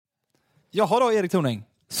Jaha då, Erik Torning.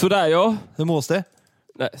 Sådär ja. Hur mås det?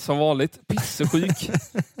 Nej, som vanligt. Pissesjuk.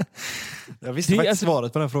 Jag visste faktiskt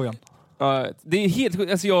svaret på den frågan. Det är helt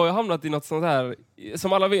sjukt. Alltså jag har hamnat i något sånt här...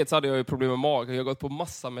 Som alla vet så hade jag ju problem med magen. Jag har gått på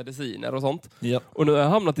massa mediciner och sånt. Yep. Och nu har jag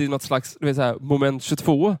hamnat i något slags så här, moment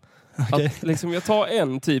 22. Okay. Att liksom, jag tar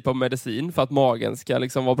en typ av medicin för att magen ska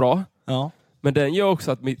liksom vara bra. Ja. Men den gör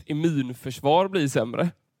också att mitt immunförsvar blir sämre.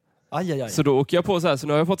 Aj. Så då åker jag på så här. Så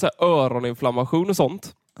nu har jag fått så här öroninflammation och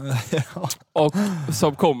sånt. Ja. Och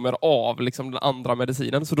som kommer av liksom den andra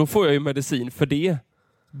medicinen. Så då får jag ju medicin för det.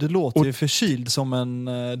 Du låter ju förkyld som en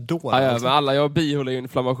dåre. Ja, men alla, jag har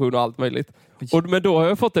bihåleinflammation och allt möjligt. Men då har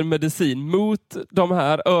jag fått en medicin mot de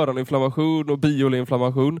här öroninflammation och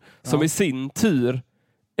bihåleinflammation som i sin tur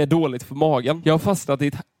är dåligt för magen. Jag har fastnat i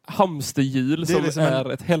ett hamsterhjul som liksom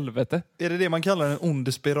är ett helvete. Är det man kallar en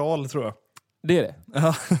ond spiral, tror jag? Det är det.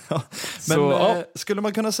 Men skulle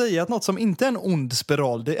man kunna säga att något som inte är en ond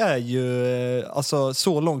spiral, det är ju alltså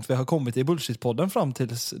så långt vi har kommit i Bullshit-podden fram till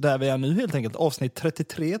där vi är nu helt enkelt. Avsnitt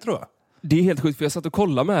 33 tror jag. Det är helt sjukt för jag satt och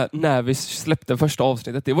kollade med när vi släppte första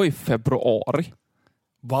avsnittet. Det var i februari.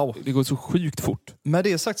 Wow. Det går så sjukt fort. Med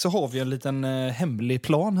det sagt så har vi en liten hemlig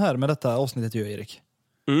plan här med detta avsnittet ju, Erik.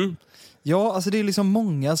 Mm. Ja, alltså det är liksom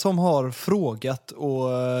många som har frågat och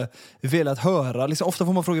velat höra. Liksom, ofta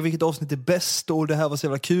får man fråga vilket avsnitt är bäst och det här var så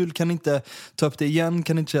jävla kul. Kan ni inte ta upp det igen?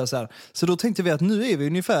 Kan ni inte säga så här? Så då tänkte vi att nu är vi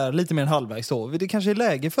ungefär lite mer än halvvägs då. Det kanske är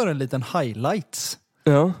läge för en liten highlights.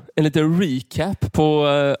 Ja, en liten recap på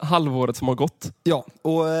halvåret som har gått. Ja,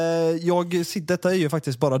 och detta är ju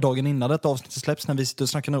faktiskt bara dagen innan detta avsnitt släpps när vi sitter och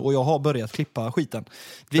snackar nu och jag har börjat klippa skiten.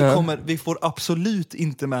 Vi får absolut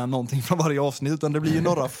inte med någonting från varje avsnitt utan det blir ju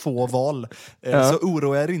några få val. Så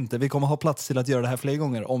oroa er inte, vi kommer ha plats till att göra det här fler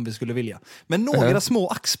gånger om vi skulle vilja. Men några små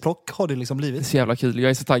axplock har det liksom blivit. Det är så jävla kul, jag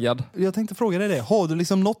är så taggad. Jag tänkte fråga dig det, har du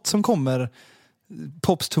liksom något som kommer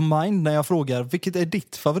pops to mind när jag frågar vilket är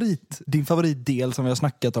din favoritdel som vi har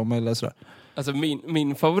snackat om eller sådär? Alltså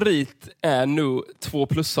min favorit är nog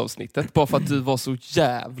 2+-avsnittet bara för att du var så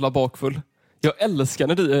jävla bakfull. Jag älskar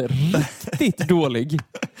när du är riktigt dålig.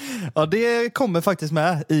 Ja, det kommer faktiskt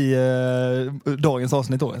med i dagens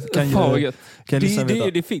avsnitt då.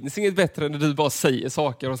 Det finns inget bättre än när du bara säger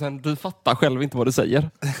saker och sen du fattar själv inte vad du säger.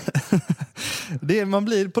 Man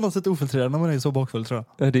blir på något sätt ofiltrerad när man är så bakfull, tror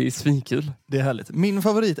jag. Ja, det är svinkul. Det är härligt. Min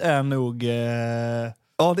favorit är nog...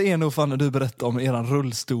 det är nog fan när du berättar om eran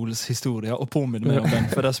rullstolshistoria och påminner mig om den.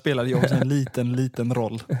 För där spelade jag också en liten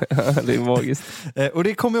roll. Det är magiskt. Och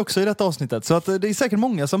det kommer också i detta avsnittet. Så att det är säkert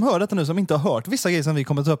många som hör detta nu som inte har hört vissa grejer som vi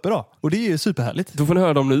kommer ta upp idag. Och det är ju superhärligt. Då får ni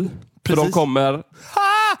höra dem nu. För de kommer... Ha!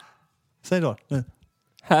 Säg då. Nu.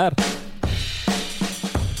 Här.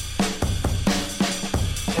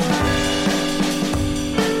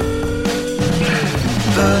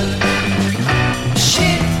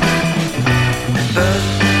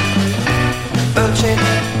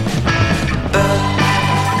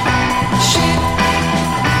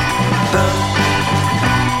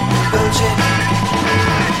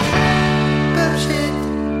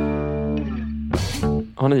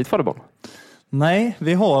 Har ni ett fadderbarn? Nej,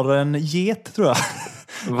 vi har en get tror jag.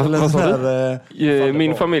 Vad sa du?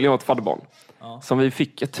 Min familj har ett fadderbarn. Ja. Som vi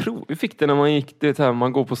fick, jag tror vi fick det när man gick det här,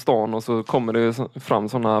 man går på stan och så kommer det fram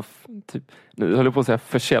såna typ, nu höll jag på att säga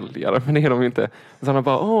försäljare, men det är de inte. Såna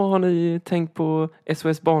bara, har ni tänkt på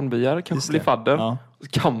SOS Barnbyar? Kanske bli fadder? Ja. Så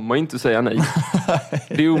kan man ju inte säga nej.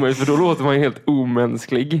 Det är omöjligt för då låter man ju helt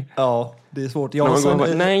omänsklig. Ja, det är svårt.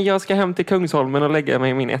 Nej, jag ska hem till Kungsholmen och lägga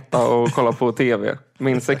mig i min etta och kolla på tv.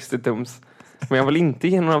 Min 60-tums. Men jag vill inte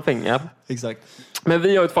ge några pengar. Exakt. Men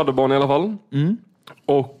vi har ett fadderbarn i alla fall. Mm.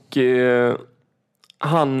 Och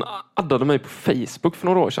han addade mig på Facebook för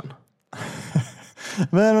några år sedan.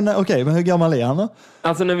 Men hur gammal är han då?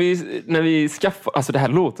 Alltså när vi skaffade... Alltså det här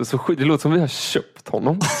låter så sjukt. Det låter som vi har köpt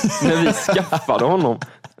honom. När vi skaffade honom.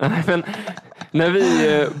 Men när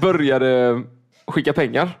vi började skicka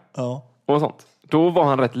pengar och sånt. Då var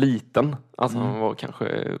han rätt liten. Alltså han var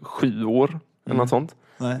kanske 7 år. Eller något sånt.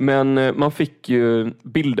 Nej. Men man fick ju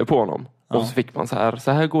bilder på honom. Och så fick man så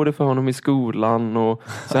här går det för honom i skolan och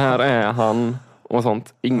så här är han och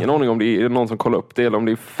sånt. Ingen aning om det är någon som kollar upp det eller om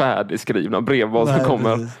det är färdigskrivna brev vad som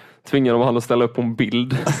kommer. Precis. Tvingar de han att ställa upp på en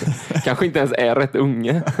bild. Kanske inte ens är rätt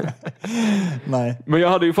unge. Nej. Men jag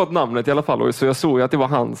hade ju fått namnet i alla fall så jag såg ju att det var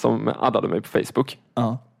han som addade mig på Facebook.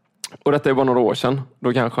 Och detta är bara några år sedan.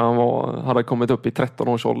 Då kanske han hade kommit upp i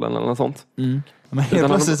 13-årsåldern eller något sånt. Mm. Men helt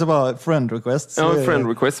plötsligt så bara friend request. Ja, friend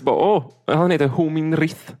request. Bara, han heter Homin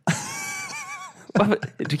Rith.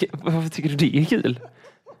 Varför tycker du det är kul?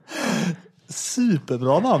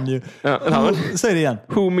 Superbra namn ju. Ja, säg det igen.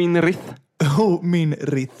 Homin Rith. Hu-Min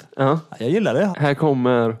Rith. Ja. Jag gillar det. Här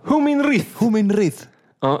kommer Hu-Min Rith. Hu-Min Rith.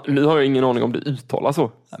 Ja, nu har jag ingen aning om det uttalas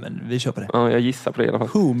så. Ja, men vi kör på det. Ja, jag gissar på det i alla fall.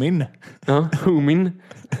 Hu-Min. Ja, Hu-Min.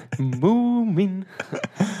 Mu-Min.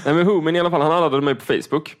 Nej, men Hu-Min i alla fall, han addade mig på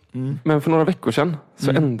Facebook. Men för några veckor sedan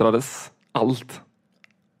så ändrades allt.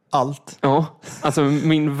 Allt? Ja, alltså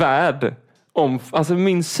min värld, alltså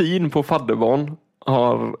min syn på fadderbarn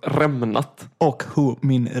har rämnat. Och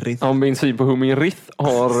Hu-Min Rith. Ja, min syn på Hu-Min Rith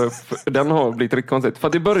den har blivit riktigt konstigt. För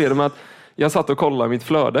att det började med att jag satt och kollade mitt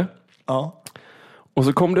flöde. Ja. Och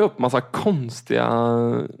så kom det upp massa konstiga,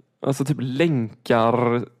 alltså typ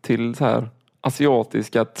länkar till så här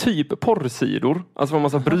asiatiska typ porrsidor. Alltså en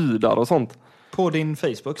massa brudar och sånt. På din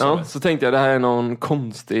Facebook? Så tänkte jag det här är någon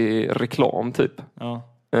konstig reklam typ. Ja.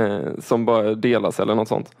 Som bara delas eller något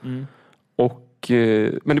sånt. Och,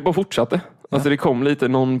 men det bara fortsatte. Alltså det kom lite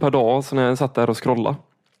någon per dag så när jag satt där och scrollade.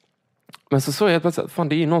 Men så såg jag plötsligt, fan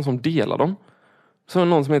det är någon som delar dem. Så var det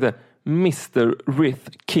någon som heter Mr.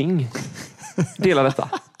 Rith King. Delar detta.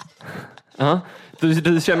 Ja.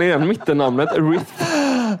 Du känner igen mittennamnet Rith.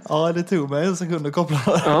 Ja, det tog mig en sekund att koppla.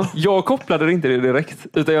 Ja, jag kopplade inte det direkt.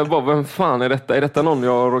 Utan jag bara, vem fan är detta? Är detta någon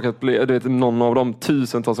jag har råkat bli? Du vet, någon av de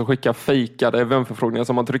tusentals som skickar fejkade vänförfrågningar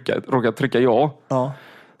som man råkat trycka ja.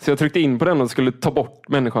 Så jag tryckte in på den och skulle ta bort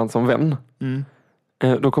människan som vän.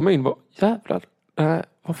 Då kom jag in och bara, jävlar.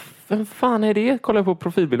 Vem fan är det? Kollar jag på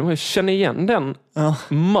profilbilden. Jag känner igen den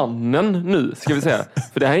mannen nu, ska vi säga.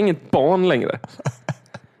 För det här är inget barn längre.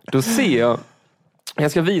 Då ser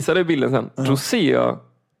jag ska visa dig bilden sen. Då ser jag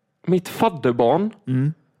mitt fadderbarn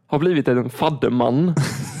har blivit en fadderman.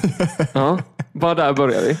 Ja, bara där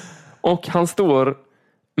börjar vi. Och han står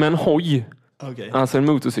med en hoj. Alltså en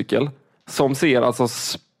motorcykel. Som ser alltså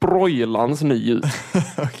sprojlans ny ut.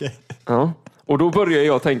 Ja. Och då börjar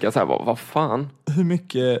jag tänka så här, vad fan?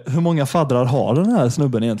 Hur många faddrar har den här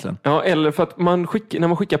snubben egentligen? Ja, eller för att när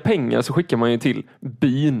man skickar pengar så skickar man ju till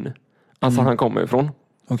byn. Alltså han kommer ifrån.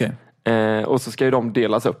 Och så ska ju de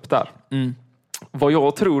delas upp där. Vad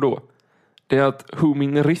jag tror då, det är att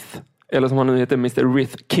Hu-Min Rith, eller som han nu heter, Mr.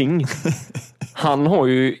 Rith King, han har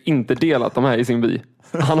ju inte delat de här i sin by.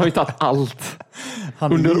 Han har ju tagit allt.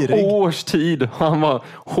 Under års tid har han bara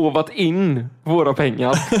hovat in våra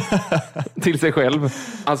pengar till sig själv.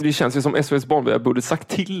 Alltså det känns ju som SOS Barnby borde sagt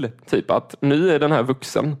till typ att nu är den här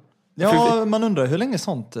vuxen. Ja, man undrar hur länge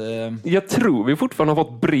sånt... Jag tror vi fortfarande har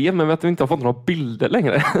fått brev, men att vi inte har fått några bilder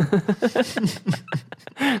längre.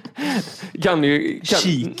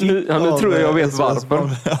 Nu tror jag vet varför.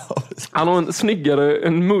 Han har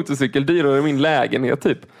en motorcykel dyrare i min lägenhet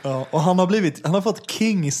typ. Ja, och han har fått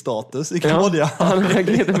king-status i Kambodja. Han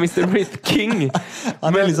heter Mr. Rith King.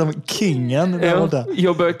 Han är liksom kingen.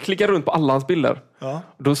 Jag började klicka runt på alla hans bilder.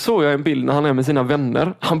 Då såg jag en bild när han är med sina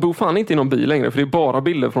vänner. Han bor fan inte i någon by längre, för det är bara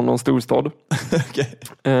bilder från någon storstad.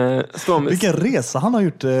 Vilken resa han har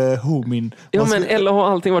gjort, Hu-Min. Eller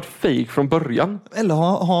har allting varit fake från början? Eller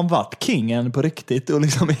har han varit kingen på riktigt? Och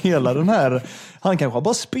liksom hela den här... Han kanske har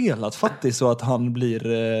bara spelat fattig så att han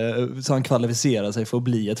blir... Så han kvalificerar sig för att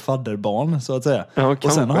bli ett fadderbarn, så att säga.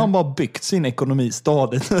 Och sen har han bara byggt sin ekonomi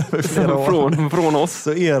stadigt över flera år. Från oss.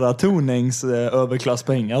 Så era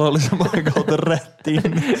överklasspengar har liksom bara gått rätt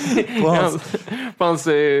in på hans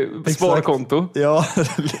sparkonto. Ja,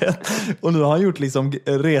 lätt. Och nu har han gjort liksom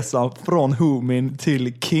resan från Hu-Min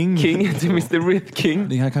till King. King till Mr. Rith King.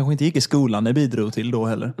 Det han kanske inte gick i skolan det bidrog till då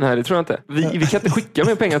heller. Nej, det tror jag inte. Vi kan inte skicka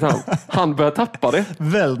mer pengar till han. Han börjar tappa det.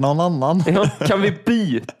 Väl någon annan. Ja, kan vi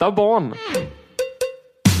byta barn?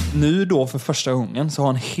 Nu då för första gången så har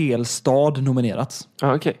en hel stad nominerats.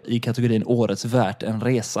 I kategorin Årets värt en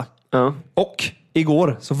resa. Och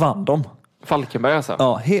igår så vann de. Falkenberg alltså?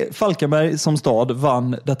 Ja, Falkenberg som stad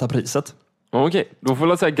vann detta priset. Okej, då får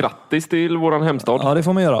jag säga grattis till våran hemstad. Ja, det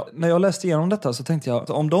får man göra. När jag läste igenom detta så tänkte jag,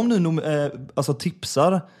 om de nu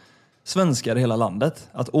tipsar svenskar i hela landet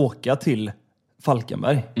att åka till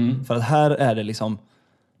Falkenberg. För att här är det liksom,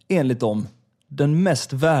 enligt dem, den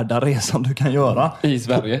mest värda resan du kan göra. I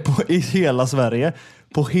Sverige? I hela Sverige.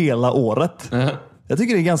 På hela året. Jag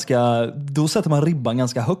tycker det är ganska, då sätter man ribban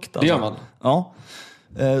ganska högt. Alltså. Det gör man. Ja.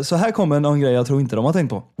 Så här kommer någon grej jag tror inte de har tänkt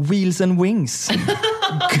på. Wheels and Wings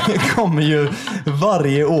kommer ju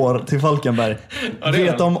varje år till Falkenberg.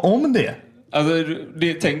 Vet de om det? Alltså,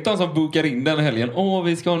 tänk de som bokar in den helgen.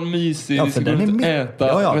 Vi ska ha en mysig, vi ska gå ut och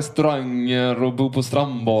äta restauranger och bo på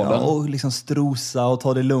strandbaden. Ja, och liksom strosa och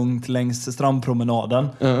ta det lugnt längs strandpromenaden.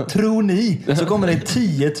 Tror ni så kommer det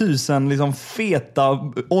 10 000 liksom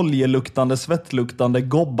feta, oljeluktande, svettluktande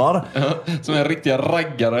gobbar. Som är riktiga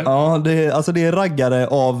raggare. Ja, det är raggare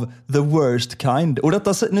av the worst kind. Och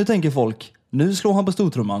detta, nu tänker folk, nu slår han på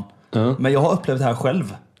stortrumman. Men jag har upplevt det här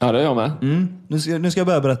själv. Ja, det är jag med. Nu ska jag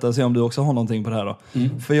börja berätta och se om du också har någonting på det här då.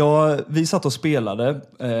 För vi satt och spelade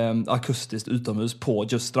akustiskt utomhus på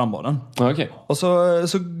just strandbaden. Okay. Och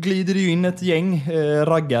så glider det ju in ett gäng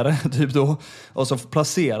raggare typ då. Och så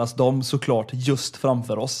placeras de såklart just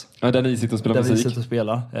framför oss. Ja, där ni sitter och spelar musik. Där vi sitter och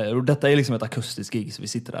spelar. Och detta är liksom ett akustiskt gig, så vi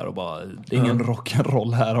sitter där och bara, det är ingen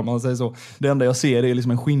rock'n'roll här om man säger så. Det enda jag ser är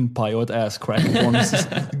liksom en skinnpaj och ett asscrack på en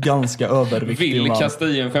ganska överviktig Vill man. kasta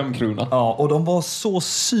i en 5-krona. Ja, och de var så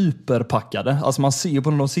superpackade. Alltså man ser ju på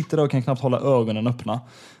dem, de sitter där och kan knappt hålla ögonen öppna.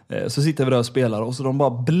 Så sitter vi där och spelar och så de bara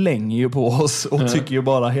blänger ju på oss och tycker ju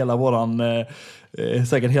bara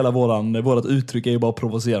vårat uttryck är ju bara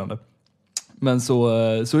provocerande. Men så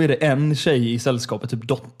är det en tjej i sällskapet, typ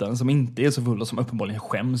dottern, som inte är så full och som uppenbarligen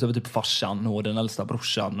skäms över typ farsan och den äldsta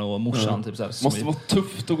brorsan och morsan. Typ så här, måste vara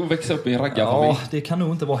tufft att växa upp i en raggarfamilj. Ja, det kan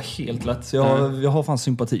nog inte vara helt lätt. Så jag har fan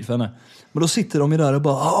sympati för henne. Men då sitter de ju där och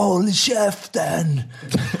bara, håll käften!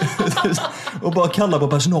 Och bara kallar på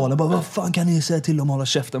personalen. Bara, vad fan kan ni säga till dem att hålla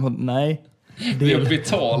käften? Nej. Det är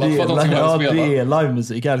betalat för att de ska spela. Det är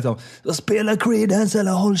livemusik här liksom. Spela Creedence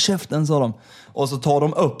eller håll käften, sa de. Och så tar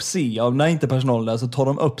de upp när inte personalen där, så tar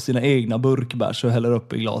de upp sina egna burkbärs och häller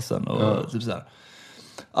upp i glasen och typ så här.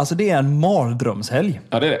 Alltså det är en mardrömshelg.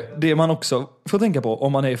 Ja, det är det. Det man också får tänka på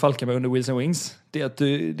om man är i Falkenberg under Wheels and Wings, det är att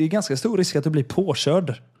det är ganska stor risk att du blir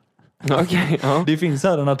påkörd. Okay, ja. Det finns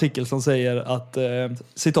här en artikel som säger att,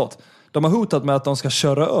 citat, de har hotat med att de ska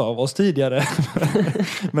köra över oss tidigare.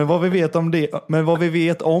 men vad vi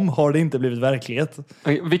vet om har det inte blivit verklighet.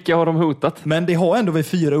 Vilka har de hotat? Men det har ändå vid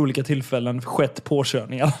 4 olika tillfällen skett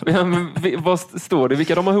påkörningar. Ja, men vad står det?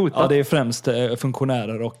 Vilka de har hotat? Ja, det är främst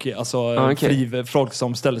funktionärer och folk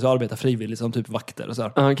som ställer sig och arbetar frivilligt som typ vakter och så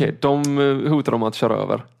här. Okej, de hotar dem att köra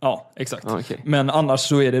över. Ja, exakt. Okay. Men annars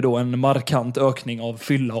så är det då en markant ökning av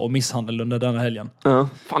fylla och misshandel under denna helgen. Ja.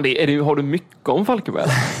 Fan, har du mycket om Falkenberg?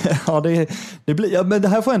 Ja, det blir, ja, men det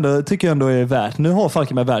här tycker jag ändå är värt. Nu har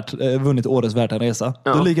Falkenberg vunnit årets Värd en resa.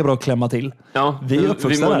 Ja. Då är det lika bra att klämma till. Ja,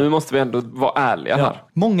 nu måste vi ändå vara ärliga här.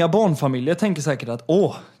 Många barnfamiljer tänker säkert att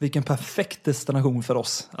vilken perfekt destination för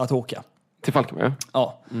oss att åka. Till Falkenberg?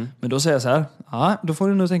 Ja, men då säger jag så här. Då får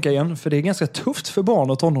du nu tänka igen. För det är ganska tufft för barn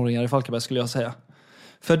och tonåringar i Falkenberg, skulle jag säga.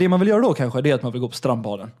 För det man vill göra då kanske, det är att man vill gå på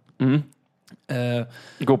strandbaden.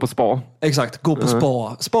 Gå på spa. Exakt, gå på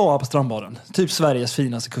spa på strandbaden. Typ Sveriges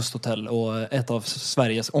finaste kusthotell och ett av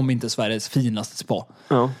Sveriges, om inte Sveriges finaste spa.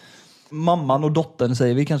 Ja. Mamman och dottern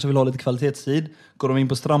säger vi kanske vill ha lite kvalitetstid. Går de in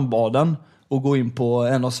på strandbaden och går in på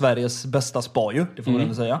en av Sveriges bästa spa ju, det får man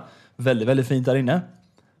ändå säga. Väldigt, väldigt fint där inne.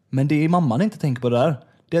 Men det är mamman inte tänker på det där.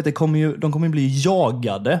 Det är att de kommer bli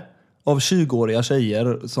jagade av 20-åriga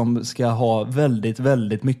tjejer som ska ha väldigt,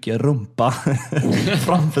 väldigt mycket rumpa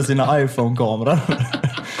framför sina iPhone-kameror.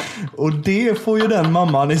 Och det får ju den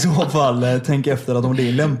mamman i så fall tänka efter att om det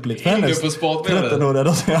är lämpligt för hennes 13-åriga.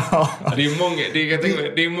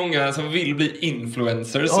 Det är många som vill bli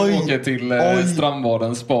influencers som åker till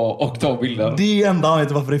strandbaden, spa och tar bilder. Det är enda anledningen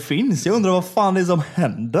till varför det finns. Jag undrar vad fan det är som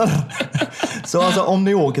händer. Så alltså om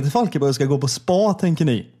ni åker till Falkenberg och ska gå på spa, tänker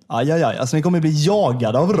ni, alltså ni kommer bli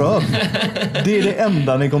jagade av röv. Det är det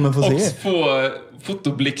enda ni kommer få se. Och få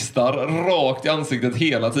fotoblixtar rakt i ansiktet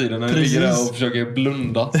hela tiden när ni ligger där och försöker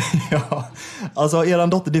blunda. Ja, alltså eran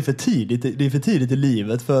dotter, det är för tidigt i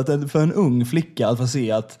livet för en ung flicka att få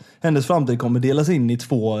se att hennes framtid kommer delas in i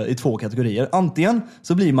två kategorier. Antingen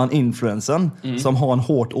så blir man influensen som har en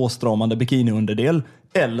hårt åstramande bikiniunderdel,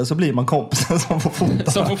 eller så blir man kompisen som får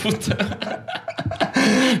fota.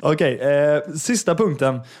 Okej, sista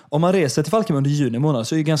punkten. Om man reser till Falkenberg under juni månad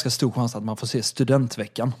så är det ganska stor chans att man får se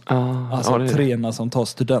studentveckan. Alltså treorna som tar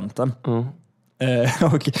studenten.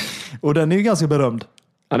 Och den är ju ganska berömd.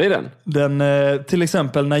 Ja, det är den. Till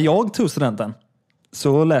exempel när jag tog studenten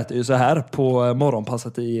så lät det ju så här på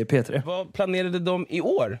morgonpasset i P3. Vad planerade de i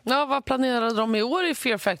år? Ja, vad planerade de i år i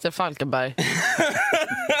Fear Factor Falkenberg?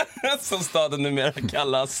 Som staden numera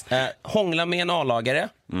kallas. Hångla med en A-lagare.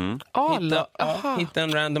 Hitta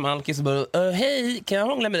en random alkis och bara, hej, kan jag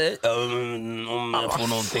hångla med dig? Om jag får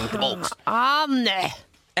någonting tillbaks. Nej.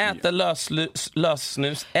 Äta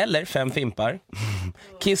lössnus eller 5 fimpar.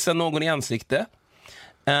 Kissa någon i ansikte.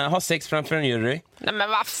 Ha sex framför en jury. Nej, men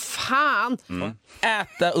vad fan?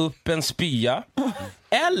 Äta upp en spya.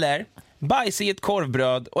 Eller bajsa i ett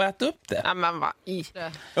korvbröd och äta upp det. Nej, men vad i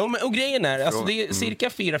det? Och grejen är, alltså det är cirka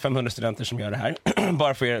 400-500 studenter som gör det här.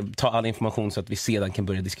 Bara för att ta all information så att vi sedan kan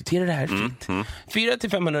börja diskutera det här fritt.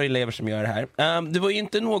 400-500 elever som gör det här. Det var ju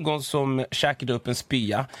inte någon som käkade upp en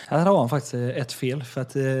spya. Här har han faktiskt ett fel. För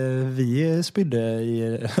att vi spydde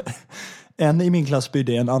i... En i min klass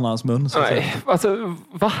spydde i en annans mun. Nej, alltså,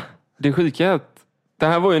 va? Det sjuka är att det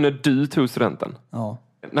här var ju när du tog studenten. Ja.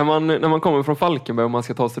 När man kommer från Falkenberg och man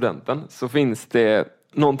ska ta studenten så finns det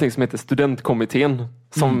någonting som heter studentkommittén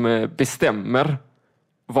som bestämmer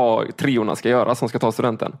vad 3:orna ska göra som ska ta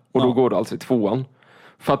studenten. Och då går det alltså i 2:an.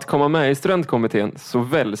 För att komma med i studentkommittén så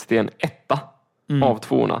väljs det en 1 av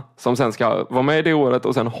 2:orna som sen ska vara med i det året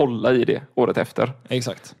och sen hålla i det året efter.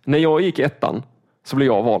 Exakt. När jag gick i 1:an så blev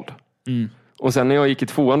jag vald. Och sen när jag gick i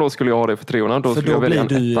 2:an då skulle jag ha det för 3:orna. Då skulle jag välja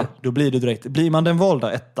en 1. Då blir du direkt. Blir man den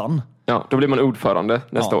valda 1:an? Ja, då blir man ordförande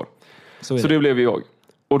nästa år. Så det blev jag.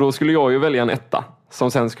 Och då skulle jag ju välja en 1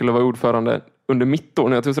 som sen skulle vara ordförande under mitt år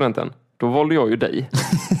när jag tog studenten. Då valde jag ju dig.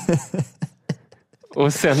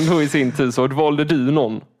 Och sen då i sin tid så valde du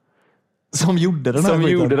någon som gjorde den här som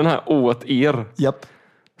gjorde den här åt er. Japp.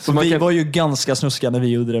 Så vi var ju ganska snuska när vi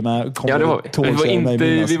gjorde det med. Ja, det var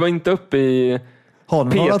vi. Vi var inte uppe i har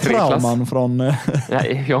du några trauman från...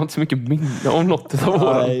 Nej, jag har inte så mycket minne om något av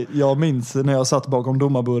åren. Nej, jag minns när jag satt bakom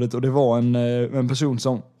domarbordet och det var en person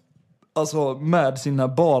som alltså med sina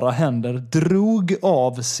bara händer drog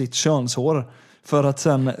av sitt könshår. För att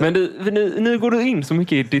sen... Men nu går du in så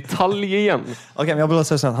mycket i detalj igen. Okej, men jag vill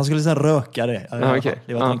säga sen. Han skulle sen röka det. Okay.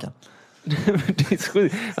 Det var tanken. Det är så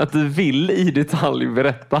sjukt att du vill i detalj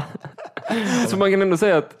berätta. Så man kan ändå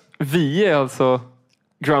säga att vi är alltså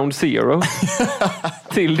ground zero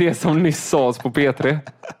till det som nyss sades på P3.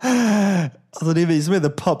 Alltså det är vi som är the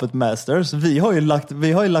puppet masters. Vi har ju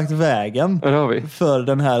lagt vägen för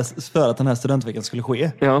att den här studentveckan skulle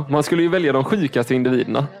ske. Ja, man skulle ju välja de sjukaste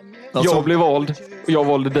individerna. Alltså, jag blev vald, och jag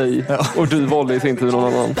valde dig, och du valde i sin tur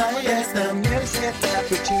någon annan.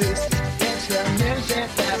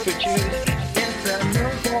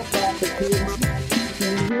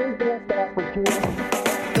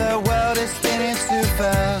 The world is spinning too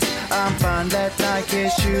fast. I'm fine that Nike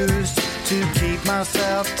shoes to keep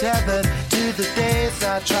myself tethered to the days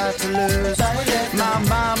I tried to lose. My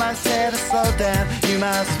mama said to slow down, you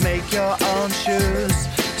must make your own shoes.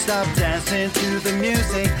 Stop dancing to the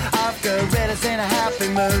music. I've got gorillas in a happy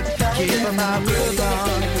mood. Keep my groove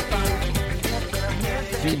on.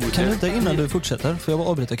 Kan du inte, innan du fortsätter, för jag bara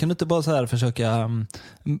avbryta, kan du inte bara så här försöka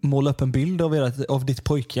måla upp en bild av ditt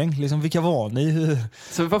pojkgäng? Liksom, vilka var ni?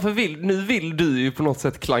 Så varför vill du ju på något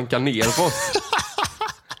sätt klanka ner på oss?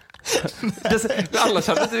 Alla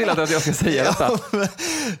känner inte vill att jag ska säga detta. Ja,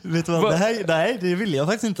 vet du vad? Nej, det vill jag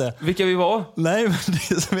faktiskt inte. Vilka vi var? Nej, men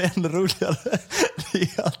det som är ännu roligare det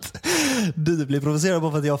är att du blir provocerad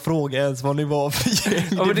bara för att jag frågar ens vad ni var för gäng.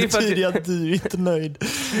 Ja, det betyder att du är inte nöjd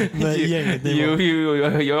med gänget ni var. Jo,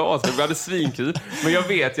 jag hade svinkul. Men jag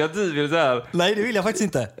vet ju att du vill så här. Nej, det vill jag faktiskt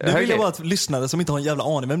inte. Det vill jag bara att lyssnare som inte har en jävla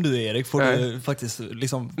aning vem du är, Erik, får du faktiskt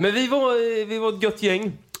liksom... Men vi var ett gött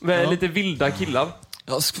gäng med lite vilda killar.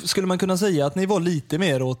 Ja, skulle man kunna säga att ni var lite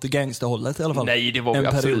mer åt gangsterhållet i alla fall? Nej, det var vi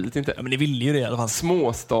absolut inte. Ja, men ni ville ju det i alla fall.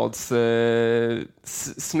 Småstads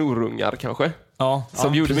snorungar kanske. Ja,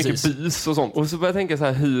 som gjorde precis. Mycket bus och sånt. Och så började jag tänka så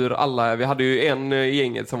här hur alla... Vi hade ju en i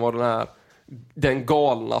gänget som var den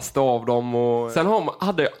galnaste av dem. Och sen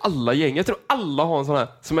hade alla gäng. Jag tror alla har en sån här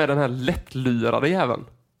som är den här lättlurade jäveln.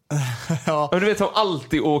 Ja. Du vet som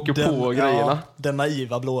alltid åker på grejerna. Ja, den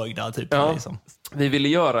naiva blåögda typ. Ja. Liksom. Vi ville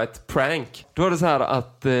göra ett prank. Då var det så här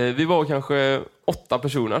att vi var kanske 8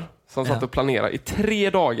 personer som satt och planerade. I 3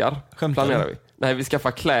 dagar planerade vi. Nej, vi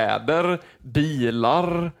skaffade kläder,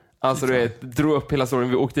 bilar. Alltså du vet, drog upp hela storyn.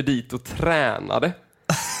 Vi åkte dit och tränade.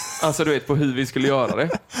 Alltså du vet, på hur vi skulle göra det.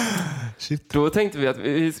 Shit. Då tänkte vi att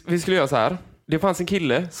vi skulle göra så här. Det fanns en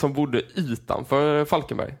kille som bodde utanför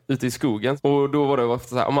Falkenberg, ute i skogen. Och då var det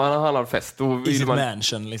så här, om han hade fest, då ville man...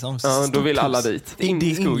 mansion liksom. Ja, då ville alla dit. In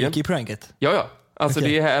i skogen. Det ingick i pranket? Ja. Alltså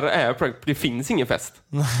det här är prank. Det finns ingen fest.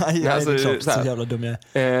 Nej, alltså, det är klart. Så jävla dum jag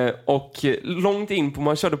är. Och långt in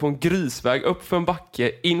man körde på en grusväg, upp för en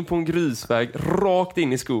backe, in på en grusväg, rakt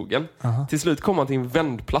in i skogen. Till slut kom man till en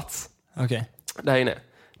vändplats. Okej. Där inne.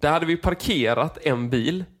 Där hade vi parkerat en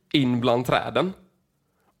bil in bland träden.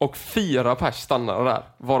 Och 4 pers stannade där,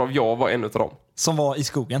 varav jag var en av dem. Som var i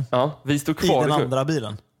skogen? Ja, vi stod kvar i den andra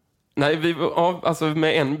bilen? Nej, alltså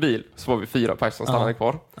med en bil så var vi 4 pers som stannade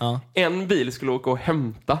kvar. En bil skulle åka och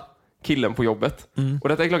hämta killen på jobbet. Och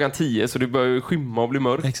detta är klockan 10 så det börjar skymma och bli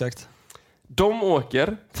mörkt. Exakt. De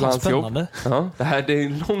åker till hans jobb. Ja, det är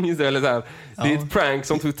en lång historia. Det är ett prank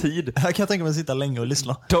som tog tid. Här kan jag tänka mig att sitta länge och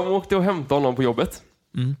lyssna. De åkte och hämtade honom på jobbet.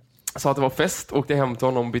 Så att det var fest, åkte hem till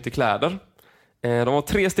honom och bytte kläder. De var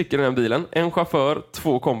 3 stycken i den bilen. En chaufför,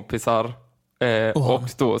 2 kompisar. Och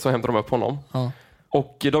då så hämtade de upp honom.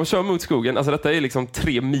 Och de kör mot skogen. Alltså detta är liksom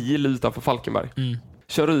 3 mil utanför Falkenberg.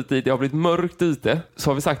 Kör ut dit, det har blivit mörkt ute. Så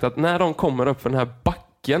har vi sagt att när de kommer upp för den här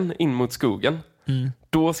backen in mot skogen.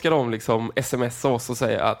 Då ska de liksom smsa oss och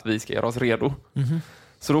säga att vi ska göra oss redo.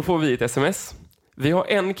 Så då får vi ett sms. Vi har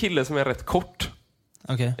en kille som är rätt kort.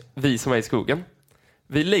 Okay. Vi som är i skogen.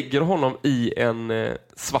 Vi lägger honom i en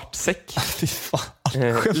svart säck. Fy fan.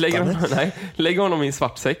 Lägger honom i en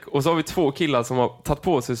svart säck. Och så har vi 2 killar som har tagit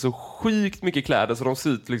på sig så sjukt mycket kläder så de ser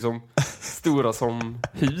ut liksom stora som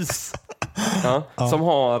hus. Ja, som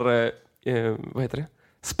har vad heter det?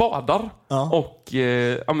 Spadar och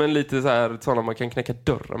men lite så här sådana man kan knäcka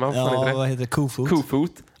dörren med. Vad heter det?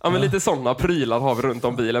 Kofot. Ja, men lite sådana prylar har vi runt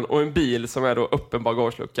om bilen. Och en bil som är då öppen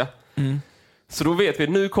bagagelucka. Så då vet vi,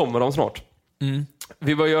 nu kommer de snart.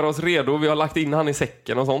 Vi börjar göra oss redo. Vi har lagt in han i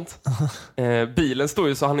säcken och sånt. Bilen står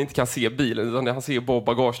ju så han inte kan se bilen, utan han ser bara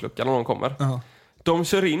bagageluckan när de kommer. De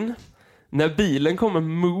kör in. När bilen kommer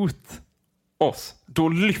mot oss, då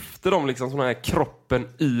lyfter de liksom sån här kroppen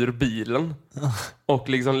ur bilen och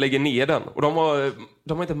liksom lägger ner den. Och de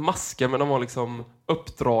har inte masker, men de har liksom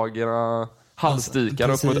uppdragna halsdukar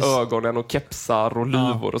upp mot ögonen och kepsar och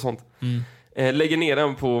luvor och sånt. Lägger ner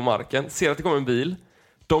den på marken, ser att det kommer en bil.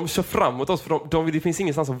 De kör framåt oss, för det finns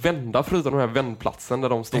ingenstans att vända förutom den här vändplatsen där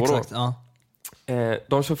de står. Exakt,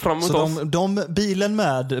 de kör framåt oss. Så bilen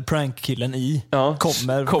med prankkillen i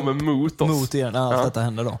kommer mot oss. Mot er när allt detta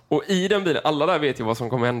händer då. Och i den bilen, alla där vet ju vad som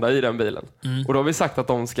kommer hända i den bilen. Och då har vi sagt att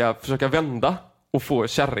de ska försöka vända och få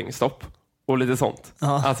kärringstopp och lite sånt.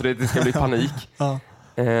 Alltså det ska bli panik.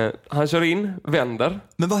 Han kör in, vänder.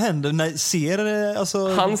 Men vad händer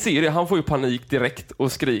när Han ser det, han får ju panik direkt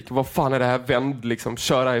och skriker, vad fan är det här, vänd liksom,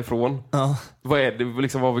 kör härifrån. Vad är det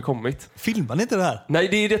liksom, var har vi kommit? Filmar ni inte det här? Nej,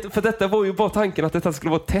 det är det, för detta var ju bara tanken att detta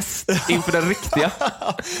skulle vara ett test inför den riktiga.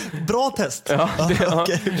 Bra test.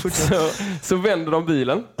 Så vänder de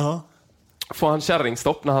bilen. Får han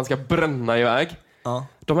kärringstopp när han ska bränna iväg.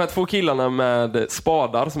 De här 2 killarna med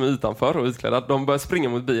spadar som är utanför och utklädda, de börjar springa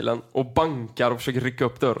mot bilen och bankar och försöker rycka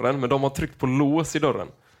upp dörren, men de har tryckt på lås i dörren.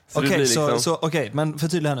 Okej, men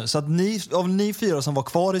förtydliga här nu. Så att ni 4 som var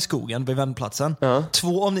kvar i skogen vid vändplatsen,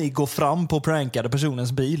 2 av ni går fram på prankade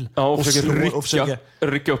personens bil och försöker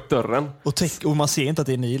rycka upp dörren. Och man ser inte att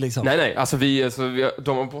det är ni liksom. Nej, alltså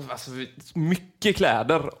de har på mycket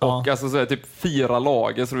kläder och alltså så är typ 4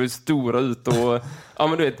 lager så det är stora ut och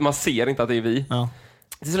men du vet, man ser inte att det är vi.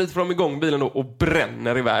 Till slut får de igång bilen då och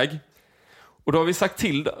bränner iväg. Och då har vi sagt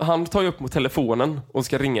till, han tar ju upp mot telefonen och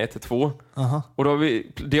ska ringa 112. Och då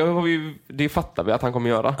det fattar vi att han kommer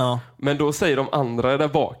göra. Men då säger de andra där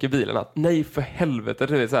bak i bilen att nej för helvete,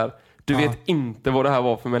 det är så här, du vet inte vad det här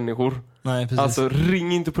var för människor. Nej, precis. Alltså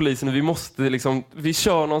ring inte polisen, vi måste liksom, vi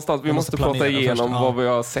kör någonstans, vi måste prata igenom vad vi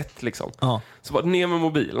har sett liksom. Så bara ner med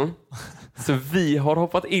mobilen. Så vi har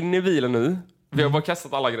hoppat in i bilen nu. Vi har bara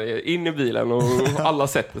kastat alla grejer in i bilen och alla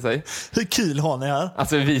sätter sig. Hur kul har ni här?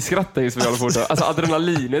 Alltså vi skrattar ju så vi håller på att dö. Alltså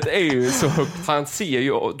adrenalinet är ju så högt.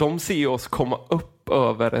 De ser ju oss komma upp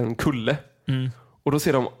över en kulle. Och då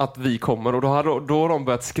ser de att vi kommer och då har de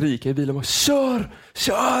börjat skrika i bilen.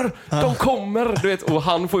 Kör! De kommer! Du vet, och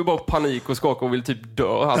han får ju bara panik och skaka och vill typ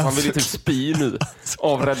dö. Alltså, han vill ju typ spy nu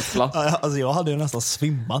av rädsla. Alltså jag hade ju nästan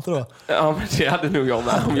svimmat då. Ja, men det hade nog jag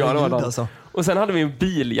med om jag hade varit alltså. Och sen hade vi en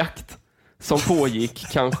biljakt som pågick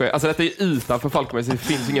kanske, alltså detta är utanför Falkenberg så det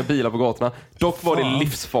finns inga bilar på gatorna. Dock var det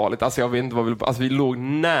livsfarligt, alltså jag vet inte vi låg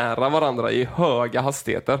nära varandra i höga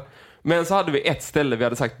hastigheter. Men så hade vi ett ställe vi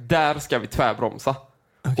hade sagt, där ska vi tvärbromsa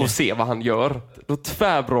och se vad han gör. Då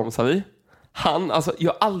tvärbromsar vi. Han, alltså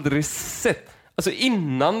jag har aldrig sett, alltså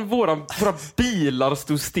innan våra bilar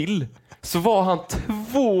stod still så var han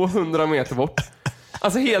 200 meter bort.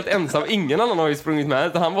 Alltså helt ensam, ingen annan har ju sprungit med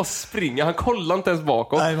utan han bara springer, han kollar inte ens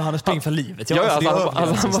bakåt. Nej, men han springer för livet. Han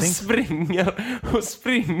bara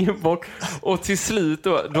springer bort och till slut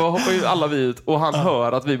då hoppar ju alla vi ut och han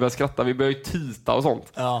hör att vi börjar skratta, vi börjar ju tuta och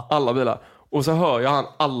sånt. Alla bilar. Och så hör jag han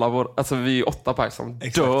alltså vi är 8 personer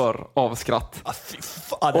som dör av skratt.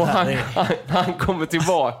 Och han kommer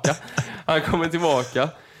tillbaka.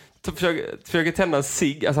 Försöker tända en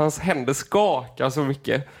cigg, alltså hans händer skakar så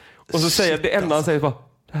mycket. Och så säger det enda han säger bara,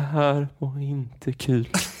 det här var inte kul.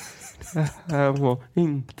 Det här var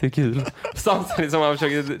inte kul. Samtidigt som han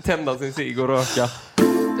försöker tända sin cigg och röka.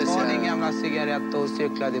 Har ni gamla cigaretter och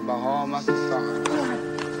cyklade i Bahamas?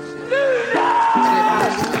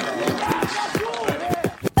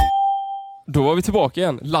 Då var vi tillbaka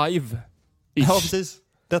igen, live. Ja, precis.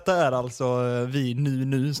 Detta är alltså vi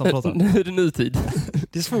nu som pratar. Nu är det nutid.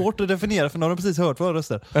 Det är svårt att definiera för någon har precis hört våra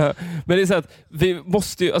röster. Men det är så att vi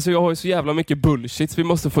måste ju, alltså jag har ju så jävla mycket bullshit så vi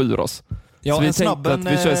måste få ur oss. Ja, så vi tänkte att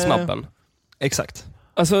vi kör snabben. Exakt.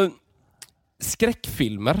 Alltså,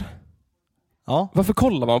 skräckfilmer. Ja. Varför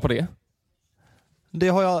kollar man på det?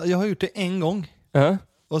 Jag har gjort det en gång.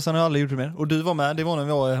 Och sen har jag aldrig gjort det mer. Och du var med, det var när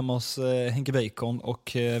vi var hemma hos Henke Bacon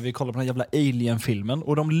och vi kollade på den jävla Alien-filmen.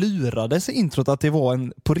 Och de lurades i introt att det var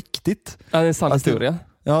en på riktigt. Ja, det är en sann historia.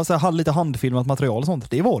 Ja, så här, lite handfilmat material och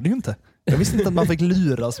sånt. Det var det ju inte. Jag visste inte att man fick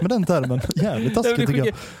luras med den termen. Jävligt taskigt tycker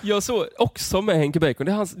jag. Jag såg också med Henke Bacon.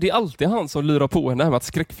 Det är alltid han som lurar på henne med att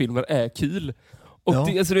skräckfilmer är kul. Och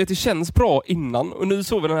det känns bra innan. Och nu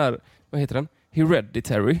såg vi den här, vad heter den?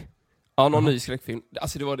 Hereditary. Ja, någon ny skräckfilm.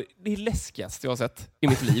 Alltså det var det läskigaste jag har sett i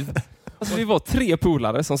mitt liv. Alltså vi var 3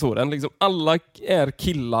 polare som såg den. Liksom, alla är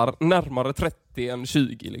killar närmare 30 än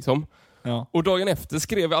 20 liksom. Ja. Och dagen efter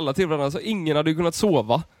skrev vi alla till varandra så ingen hade kunnat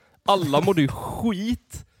sova. Alla mådde ju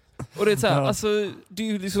skit. Och det är så här, alltså det är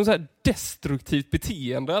ju liksom så här destruktivt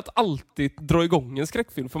beteende att alltid dra igång en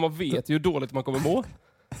skräckfilm för man vet ju hur dåligt man kommer må.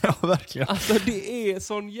 Ja, verkligen. Alltså det är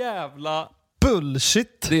sån jävla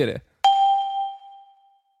bullshit. Det är det.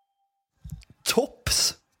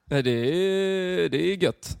 Tops. Nej, det är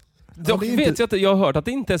gött. Dock vet jag att jag har hört att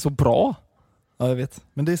det inte är så bra. Ja, jag vet.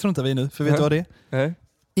 Men det struntar vi i nu. För vet du vad det är? Nej.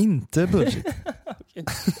 Inte bullshit.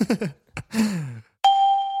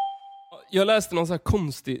 Jag läste någon så här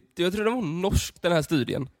konstig, jag tror det var norsk den här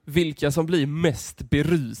studien. Vilka som blir mest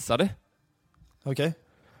berusade. Okej.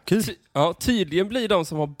 Kul. Ja, tydligen blir de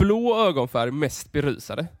som har blå ögonfärg mest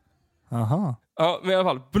berusade. Aha. Ja, men i alla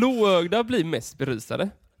fall, blåögda blir mest berusade.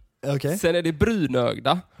 Okay. Sen är det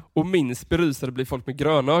brunögda och minst berusade blir folk med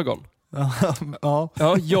gröna ögon. Ja.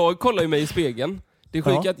 Ja, jag kollar ju mig i spegeln. Det är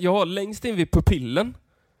sjukt att jag har längst in vid pupillen.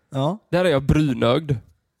 Ja. Där är jag brunögd.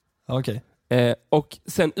 Okej. Och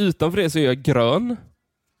sen utanför det så är jag grön.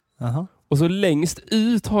 Aha. Och så längst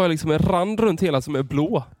ut har jag liksom en rand runt hela som är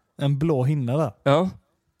blå. En blå hinna där. Ja.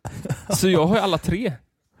 Så jag har ju alla 3.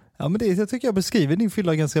 Ja, men jag tycker jag beskriver din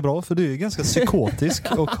fylla ganska bra, för du är ganska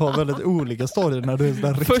psykotisk och har väldigt olika stadier när du är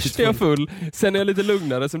där riktigt först är jag full, sen är jag lite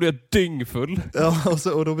lugnare, sen blir jag dyngfull. Ja,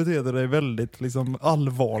 och då beter det dig väldigt liksom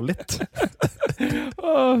allvarligt.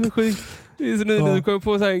 Skit. Nu kommer jag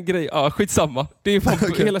på så här en grej. Skitsamma. Det är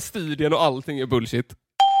fan hela studien och allting är bullshit.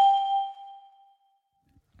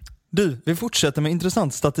 Du, vi fortsätter med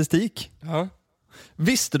intressant statistik. Ja.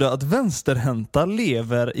 Visste du att vänsterhänta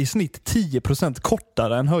lever i snitt 10%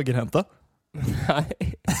 kortare än högerhänta?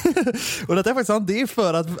 Nej. Och det är faktiskt sant. Det är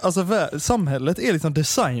för att alltså, samhället är liksom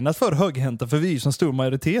designat för högerhänta, för vi är ju som stor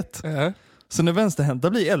majoritet. Så när vänsterhänta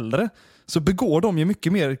blir äldre så begår de ju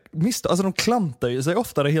mycket mer misstag. Alltså de klantar ju sig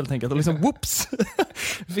oftare helt enkelt. Och liksom, whoops!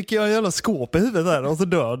 Fick jag en jävla skåp i huvudet där och så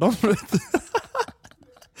dör de.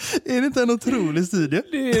 Är det inte en otrolig studie?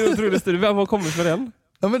 Det är en otrolig studie. Vem har kommit för den?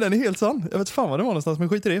 Ja, men den är helt sann. Jag vet fan vad det var någonstans, men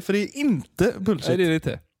skit i det. För det är inte bullshit. Nej, det är det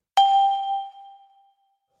inte.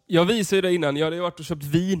 Jag visade ju det innan. Jag hade ju varit och köpt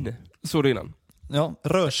vin. Så det innan. Ja,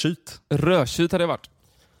 rödtjut. Rödtjut hade jag varit.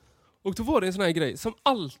 Och då var det en sån här grej som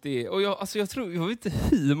alltid, och jag vet inte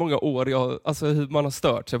hur många år hur man har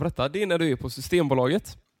stört sig på detta. Det är när du är på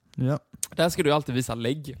Systembolaget. Ja. Där ska du alltid visa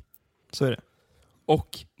lägg. Så är det.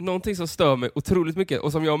 Och någonting som stör mig otroligt mycket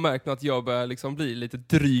och som jag har märkt att jag börjar liksom bli lite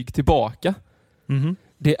dryg tillbaka. Mm-hmm.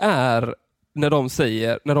 Det är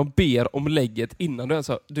när de ber om lägget innan du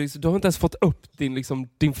har inte ens fått upp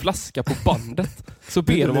din flaska på bandet. Så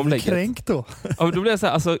ber de om lägget. Kränkt då. Ja, men då blir jag så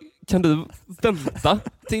här, alltså, kan du vänta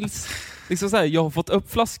tills liksom så här, jag har fått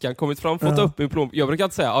upp flaskan, kommit fram, fått upp min plånbok. Jag brukar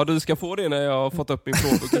inte säga, du ska få det när jag har fått upp min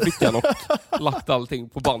plånbok i fickan och lagt allting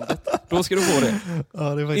på bandet. Då ska du få det.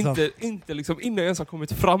 Ja, det var inte liksom innan jag ens har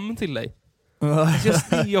kommit fram till dig.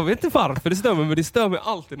 Jag vet inte varför det stör mig, men det stör mig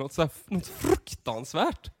alltid något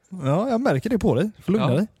fruktansvärt. Ja, jag märker det på dig. Får lugna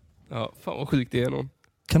dig. Ja, fan vad sjukt det är någon.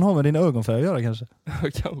 Kan ha med din ögonfärg att göra kanske.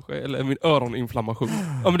 Kanske, eller min öroninflammation.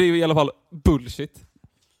 Ja, men det är ju i alla fall bullshit.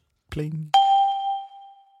 Pling.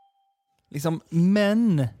 Liksom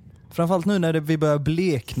män, framförallt nu när vi börjar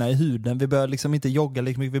blekna i huden, vi börjar liksom inte jogga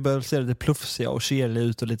lika mycket, vi börjar se lite plufsiga och keliga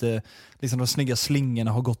ut och lite liksom de snygga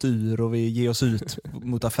slingorna har gått ur och vi ger oss ut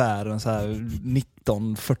mot affären så här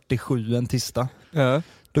 19:47 en tisdag. Ja.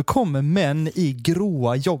 Då kommer män i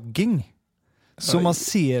gråa jogging. Så man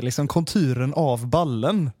ser liksom konturen av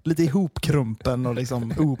ballen. Lite ihopkrumpen och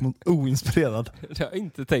liksom oinspirerad. Det har jag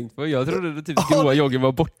inte tänkt på. Jag trodde det typ gråa jogging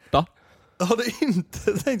var borta. Jag hade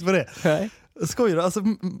inte tänkt på det. Nej. Skojar du? Alltså,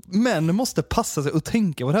 män måste passa sig och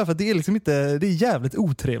tänka på det här, för det är liksom inte, det är jävligt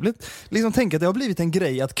otrevligt. Liksom tänk att det har blivit en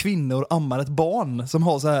grej att kvinnor ammar ett barn som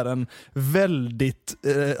har så här en väldigt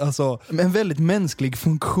en väldigt mänsklig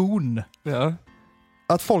funktion. Ja.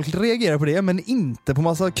 Att folk reagerar på det, men inte på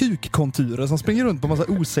massa kukkonturer som springer runt på massa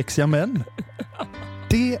osexiga män.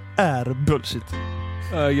 Det är bullshit.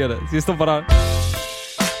 Jag gör det. Ska vi stoppa där?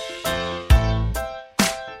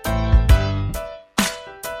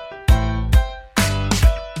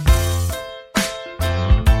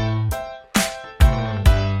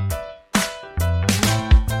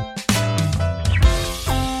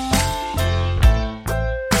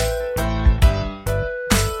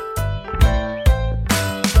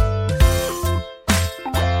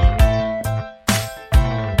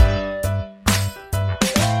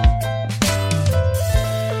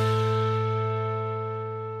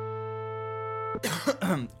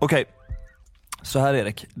 Okej. Så här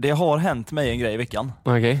Erik, det har hänt mig en grej i veckan.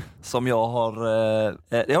 Okej. Som jag har...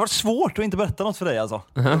 det har varit svårt att inte berätta något för dig alltså.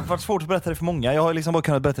 Det har varit svårt att berätta det för många. Jag har liksom bara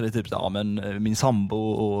kunnat berätta det typ min sambo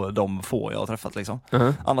och de få jag har träffat liksom.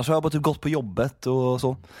 Annars har jag bara typ gått på jobbet och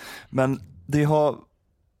så. Men det har...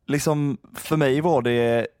 Liksom, för mig var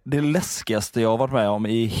det läskigaste jag har varit med om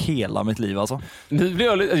i hela mitt liv alltså. Nu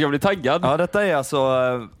blir jag blir taggad. Ja, detta är alltså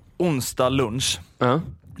onsdag lunch.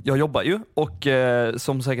 Jag jobbar ju och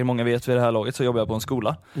som säkert många vet vid det här laget så jobbar jag på en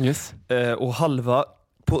skola. Yes. Och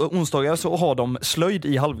på onsdagar så har de slöjd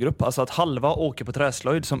i halvgrupp. Alltså att halva åker på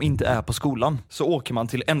träslöjd som inte är på skolan. Så åker man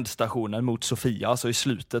till ändstationen mot Sofia, alltså i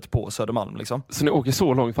slutet på Södermalm liksom. Så ni åker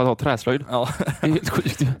så långt för att ha träslöjd? Ja. Det är helt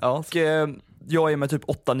sjukt. Ja. Och, jag är med typ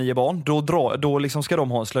 8-9 barn. Då liksom ska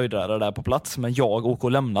de ha en slöjdlärare där på plats. Men jag åker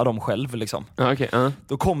och lämnar dem själv liksom.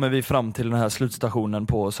 Då kommer vi fram till den här slutstationen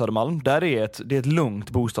på Södermalm. Där är det är ett lugnt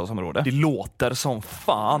bostadsområde. Det låter som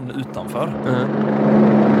fan utanför.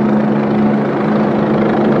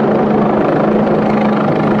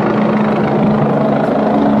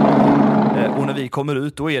 Och när vi kommer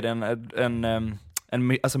ut då är det en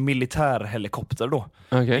alltså militärhelikopter då.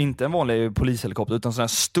 Inte en vanlig polishelikopter utan sån här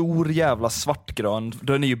stor jävla svartgrön.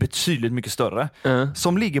 Den är ju betydligt mycket större.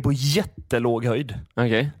 Som ligger på jättelåg höjd.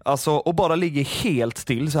 Alltså, och bara ligger helt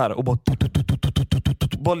still så här och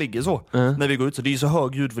bara ligger så när vi går ut. Så det är så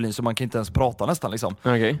hög ljudvolym så man kan inte ens prata nästan liksom.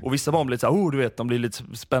 Och vissa barn blir lite så här, du vet, de blir lite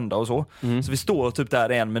spända och så. Så vi står typ där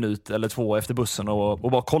 1 minut eller 2 efter bussen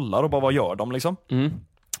och bara kollar och bara vad gör de liksom.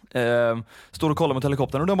 Står och kollar mot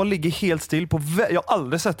helikoptern och de bara ligger helt still på jag har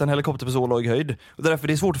aldrig sett en helikopter på så låg höjd och därför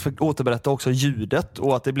det är svårt att återberätta också ljudet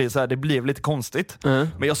och att det blir så här, det blev lite konstigt.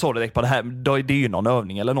 Men jag sa direkt på det här, det är ju någon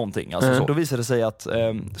övning eller någonting alltså, så. Då visade det sig att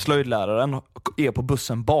slöjdläraren är på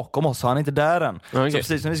bussen bakom oss så han är inte där än. Så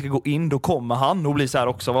precis när vi ska gå in då kommer han och blir så här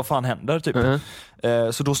också, vad fan händer typ.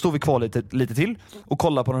 Så då står vi kvar lite till och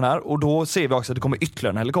kollar på den här och då ser vi också att det kommer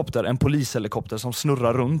ytterligare en helikopter, en polishelikopter som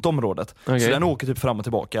snurrar runt området. Så den åker typ fram och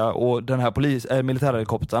tillbaka och den här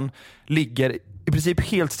militärhelikoptern ligger i princip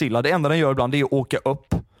helt stilla. Det enda den gör ibland det är att åka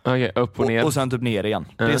upp. Upp och ner. Och sen typ ner igen.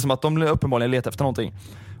 Det är som att de uppenbarligen letar efter någonting.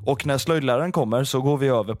 Och när slöjdläraren kommer så går vi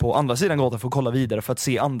över på andra sidan gatan för att kolla vidare för att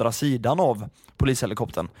se andra sidan av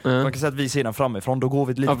polishelikoptern. Man kan säga att vi ser den framifrån, då går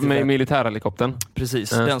vi lite med militärhelikoptern. Precis,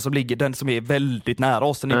 den som är väldigt nära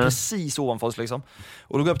oss, den är precis ovanför oss liksom.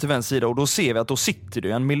 Och då går vi upp till vänster sida och då ser vi att då sitter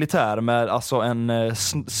det en militär med alltså en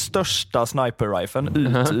största sniper-riflen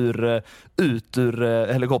ut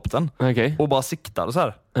ur helikoptern och bara siktar så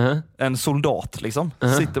här. En soldat liksom.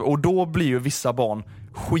 Sitter, och då blir ju vissa barn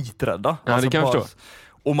skiträdda. Ja, alltså, det kan jag förstå.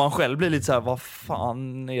 Och man själv blir lite så här, vad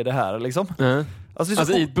fan är det här liksom?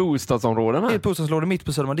 Alltså i ett bostadsområde? I ett bostadsområde mitt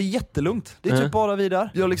på Södermalm. Det är jättelugnt. Det är typ bara vi där.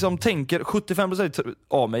 Jag liksom tänker, 75%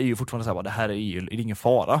 av mig är ju fortfarande så här, det här är ju ingen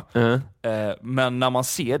fara. Men när man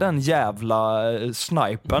ser den jävla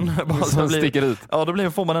snipern som sticker ut. Ja,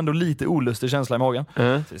 då får man ändå lite olustig känsla i magen.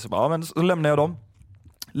 Så lämnar jag dem.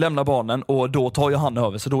 Lämnar barnen och då tar ju han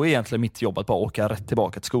över. Så då är egentligen mitt jobb att bara åka rätt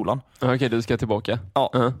tillbaka till skolan. Okej, du ska tillbaka.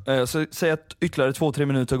 Ja, så säg att ytterligare 2-3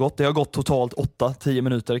 minuter har gått. Det har gått totalt 8-10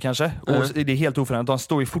 minuter kanske. Och det är helt oförändrat. De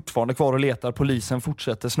står ju fortfarande kvar och letar. Polisen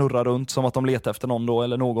fortsätter snurra runt som att de letar efter någon då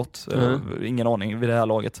eller något. Ingen aning vid det här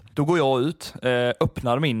laget. Då går jag ut,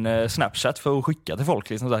 öppnar min Snapchat för att skicka till folk.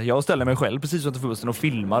 Liksom så här. Jag ställer mig själv precis utanför bussen och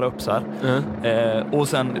filmar upp så här. Och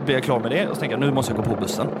sen blir jag klar med det och så tänker jag, nu måste jag gå på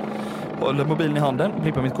bussen. Håller mobilen i handen,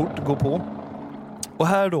 blippar mitt kort, går på. Och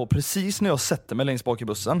här då, precis när jag sätter mig längst bak i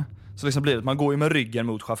bussen så liksom blir det att man går ju med ryggen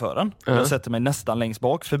mot chauffören. Jag sätter mig nästan längst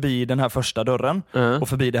bak, förbi den här första dörren och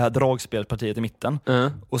förbi det här dragspelpartiet i mitten.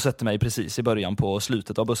 Och sätter mig precis i början på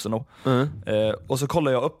slutet av bussen då. Och så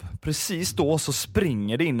kollar jag upp. Precis då så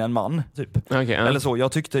springer det in en man typ. Eller så,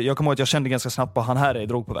 jag kommer ihåg att jag kände ganska snabbt på han här är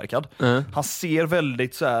drogpåverkad. Han ser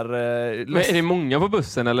väldigt så här. Men är det många på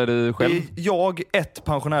bussen eller är du själv? Jag, ett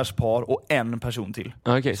pensionärspar och en person till.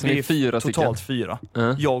 Så det är 4 stycken. Totalt 4.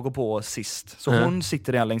 Jag går på sist. Så hon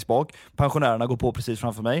sitter redan längst bak. Pensionärerna går på precis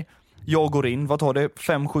framför mig. Jag går in, vad tar det?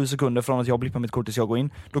 5-7 sekunder från att jag blippar mitt kort tills jag går in.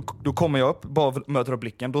 Då kommer jag upp, bara möter upp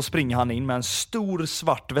blicken. Då springer han in med en stor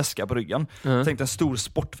svart väska på ryggen. Tänkte en stor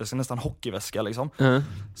sportväska, nästan hockeyväska liksom.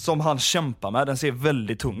 Som han kämpar med, den ser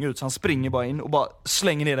väldigt tung ut. Så han springer bara in och bara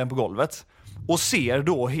slänger ner den på golvet. Och ser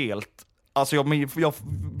då helt... Alltså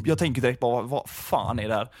jag tänker direkt bara, vad fan är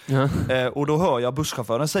det här? Och då hör jag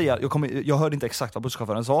busschauffören säga, jag hörde inte exakt vad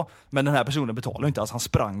busschauffören sa, men den här personen betalar inte, alltså han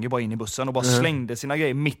sprang ju bara in i bussen och bara slängde sina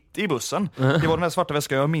grejer mitt i bussen. Det var den här svarta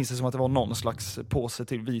väskan, jag minns det som att det var någon slags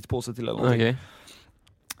vit påse till eller någonting.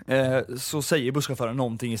 Så säger busschauffören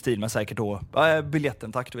någonting i stil med säkert då,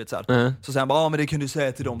 biljetten tack, du vet så här. Så säger han bara, men det kunde du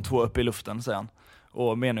säga till de två uppe i luften, säger han.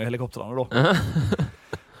 Och menar ju helikoptrarna då.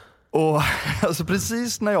 Och alltså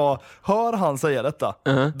precis när jag hör han säga detta,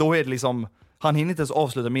 då är det liksom, han hinner inte ens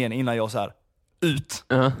avsluta meningen innan jag så här ut.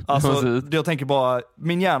 Alltså jag tänker bara,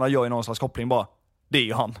 min hjärna gör ju någon slags koppling bara, det är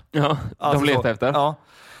ju han. Ja, alltså, de letar efter. Ja.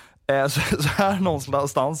 Så här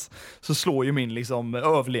någonstans så slår ju min liksom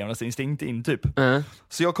överlevnadsinstinkt in typ.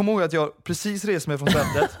 Så jag kommer ihåg att jag precis reser mig från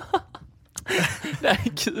sätet. Det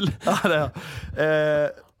är kul. Ja, det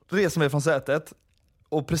är. Reser mig från sätet.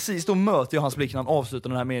 Och precis då möter jag hans blick när han avslutar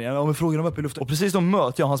den här meningen. Om vi frågar dem upp i luften. Och precis då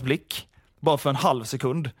möter jag hans blick. Bara för en halv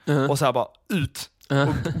sekund. Och så här bara ut.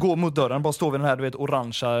 Och gå mot dörren. Bara står vid den här, du vet,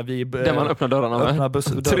 orangea. Där man öppnar dörrarna med.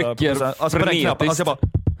 Öppnar trycker alltså på den knappen. Alltså jag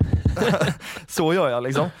bara... Så gör jag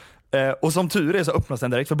liksom. Och som tur är så öppnas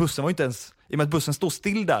den direkt. För bussen var inte ens... I och med att bussen står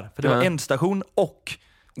still där. För det var ändstation och...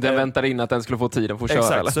 Den väntade in att den skulle få tiden för att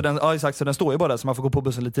köra, eller? Exakt, så den står ju bara där så man får gå på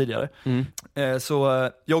bussen lite tidigare. Så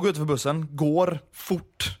jag går ut för bussen, går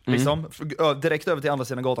fort, liksom, direkt över till andra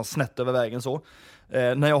sidan gatan, snett över vägen så.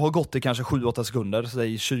 När jag har gått i kanske 7-8 sekunder,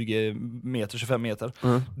 säg 20 meter, 25 meter,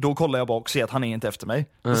 då kollar jag bak och ser att han är inte efter mig.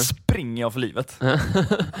 Då springer jag för livet.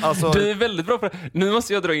 Alltså... Du är väldigt bra på det. Nu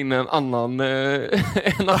måste jag dra in en annan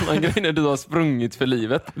grej när du har sprungit för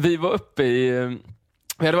livet. Vi var uppe i...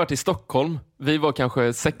 Vi hade varit i Stockholm. Vi var kanske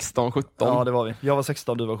 16-17. Ja, det var vi. Jag var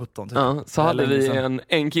 16, du var 17. Typ. Ja, så hade vi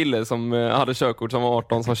en kille som hade körkort som var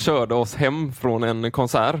 18 som körde oss hem från en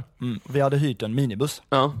konsert. Vi hade hyrt en minibuss.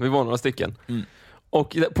 Ja, vi var några stycken. Och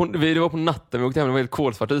det var på natten, vi åkte hem, det var helt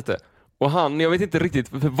kolsvart ute. Och jag vet inte riktigt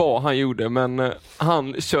vad han gjorde, men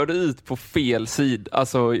han körde ut på fel sid,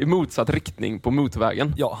 alltså i motsatt riktning på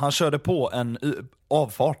motorvägen. Ja, han körde på en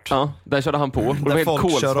avfart. Ja, där körde han på. Och där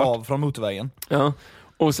folk kör av från motorvägen. Ja.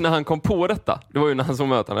 Och så när han kom på detta, det var ju när han såg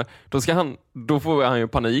mötande, då får han ju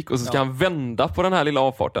panik och så ska han vända på den här lilla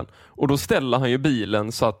avfarten. Och då ställer han ju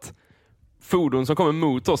bilen så att fordon som kommer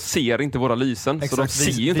mot oss ser inte våra lysen. Exakt, så de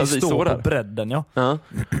ser ju inte att vi står där. På bredden, ja.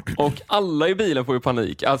 Och alla i bilen får ju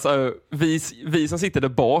panik. Alltså vi som sitter där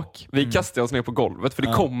bak, vi kastar oss ner på golvet. För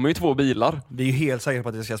det kommer ju 2 bilar. Vi är ju helt säkra på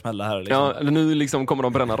att det ska smälla här. Liksom. Ja, eller nu liksom kommer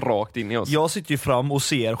de bränna rakt in i oss. Jag sitter ju fram och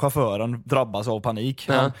ser chauffören drabbas av panik.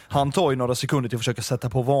 Han tar ju några sekunder till att försöka sätta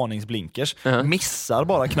på varningsblinkers. Missar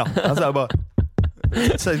bara knappen. Han säger bara...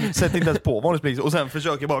 Sätt inte ens på varningsblinkers. Och sen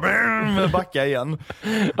försöker bara backa igen.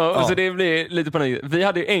 Ja. Så det blir lite panik. Vi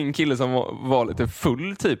hade ju en kille som var lite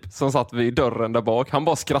full typ, som satt vid dörren där bak. Han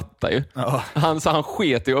bara skrattade ju. Han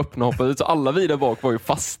sket i att öppna och hoppa ut. Så alla vi där bak var ju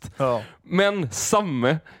fast. Men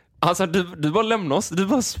Samme, alltså du bara lämnade oss. Du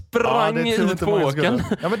bara sprang ut på åken.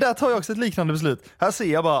 Ja, men där tar jag också ett liknande beslut. Här ser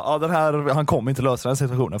jag bara, han kommer inte lösa den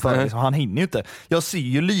situationen. För liksom, han hinner ju inte. Jag ser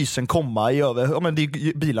ju lysen komma i över...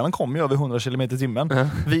 bilarna kommer ju över 100 km/h.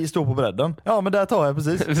 Vi står på bredden. Ja, men där tar jag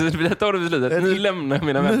precis. Där tar du beslutet. Nu lämnar jag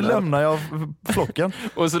mina vänner. Nu lämnar jag flocken.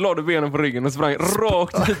 Och så la du benen på ryggen och sprang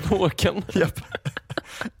rakt ut på åken. Japp.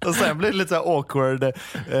 Och sen blir det lite så här awkward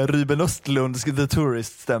Ruben Östlunds The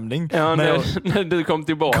Tourist-stämning. Ja, när du kom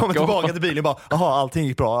tillbaka. Kommer tillbaka till bilen och bara, jaha, allting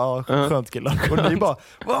gick bra. Ja, skönt killar. Och ni bara,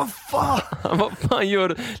 vad fan gör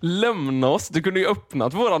du? Lämna oss. Du kunde ju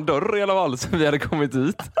öppnat våran dörr i alla fall så vi hade kommit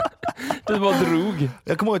ut. Du bara drog.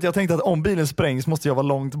 Jag kommer ihåg att jag tänkte att om bilen sprängs måste jag vara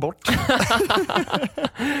långt bort.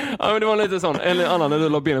 Ja, men det var lite sån. Eller annan när du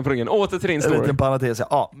la benen på ryggen. Åter till din story. En liten parentes.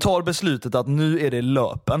 Ja, tar beslutet att nu är det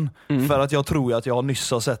löpen. För att jag tror att jag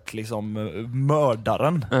nyss har sett liksom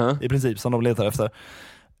mördaren i princip som de letar efter.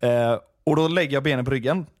 Och då lägger jag benen på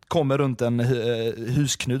ryggen. Kommer runt en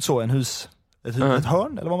husknut, så ett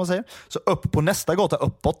hörn eller vad man säger. Så upp på nästa gata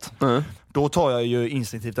uppåt. Då tar jag ju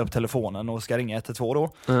instinktivt upp telefonen och ska ringa 112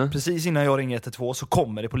 då. Precis innan jag ringer 112 så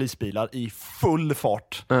kommer det polisbilar i full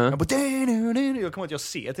fart. Jag kommer att jag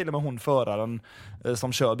ser till och med hon föraren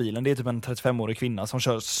som kör bilen. Det är typ en 35-årig kvinna som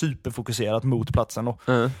kör superfokuserat mot platsen då.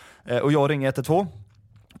 Och jag ringer 112.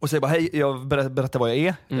 Och säger bara, hej, jag berättar vad jag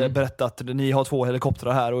är. Berättar att ni har 2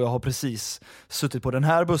 helikoptrar här och jag har precis suttit på den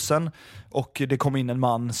här bussen. Och det kom in en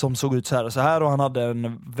man som såg ut så här och han hade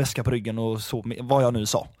en väska på ryggen och så, vad jag nu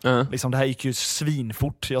sa. Liksom, det här gick ju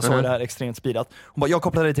svinfort. Jag såg det här extremt speedat. Hon bara, jag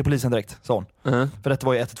kopplade dig till polisen direkt, sa hon. För detta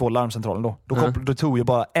var ju 112 larmcentralen då. Då tog jag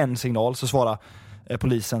bara en signal så svarade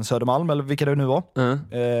polisen Södermalm eller vilka det nu var.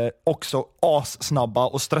 Också assnabba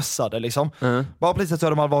och stressade liksom. Bara polisen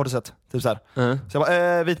Södermalm, vad har du sett? Typ så här. Så jag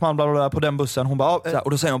bara, vit man bla bla bla på den bussen. Hon bara,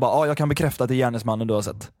 och då säger hon bara, jag kan bekräfta att det är gärningsmannen du har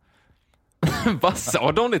sett. Vad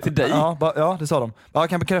sa de det till dig? Ja, det sa de. Jag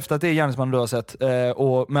kan bekräfta att det är gärningsmannen du har sett.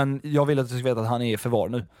 Men jag vill att du ska veta att han är i förvar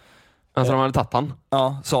nu. Alltså de hade tagit han?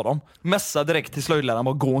 Ja, sa de. Mässa direkt till slöjdläraren,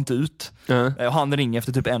 bara gå inte ut. Han ringer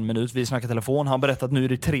efter typ 1 minut, vi snackar telefon. Han berättar att nu är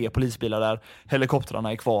det 3 polisbilar där,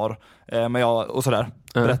 helikoptrarna är kvar. Och sådär.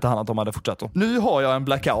 Berättade han att de hade fortsatt då. Nu har jag en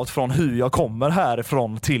blackout från hur jag kommer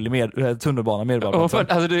härifrån till tunnelbanan Medborgarplatsen.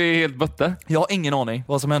 Alltså du är helt bötte? Jag har ingen aning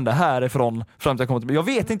vad som hände härifrån fram till jag kom till. Jag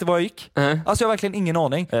vet inte var jag gick. Alltså jag har verkligen ingen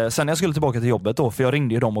aning. Sen när jag skulle tillbaka till jobbet då, för jag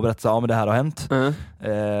ringde ju dem och berättade men det här har hänt.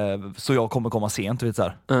 Så jag kommer komma sent, vet så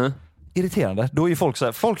här. Irriterande. Då är ju folk så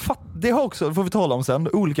här, det har också, får vi tala om sen,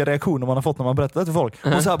 olika reaktioner man har fått när man berättar till folk.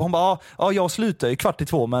 Och så här, hon bara, jag slutar ju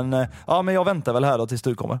 1:45, men jag väntar väl här då tills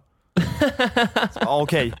du kommer.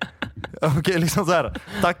 Okej, liksom så här.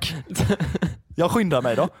 Tack. Jag skyndar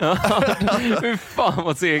mig då. Fan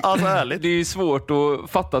vad segt. Alltså ärligt. Det är ju svårt att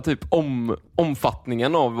fatta typ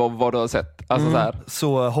omfattningen av vad du har sett. Alltså,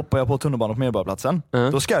 så hoppar jag på tunnelbanan på Medborgarplatsen.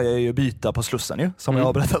 Då ska jag ju byta på Slussen ju, som jag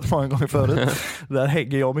har berättat många gånger förut. Där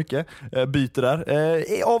hägger jag mycket. Byter där.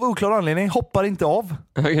 Av oklar anledning hoppar inte av.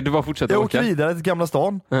 Du bara fortsätter jag åka. åker vidare till Gamla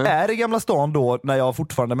stan. Är i Gamla stan då när jag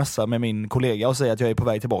fortfarande mässar med min kollega och säger att jag är på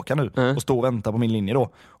väg tillbaka nu. Och står och väntar på min linje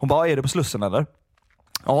då. Hon bara, är det på Slussen eller?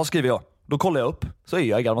 Ja, skriver jag. Då kollar jag upp, så är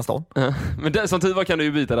jag i Gamla stan. Men som tur var kan du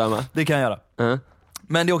ju byta där med. Det kan jag göra.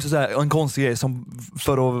 Men det är också så här, en konstig grej som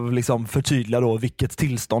för att liksom förtydliga då vilket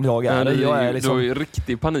tillstånd jag är. Du liksom, är ju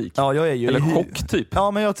riktig panik. Ja, jag är ju eller chock typ.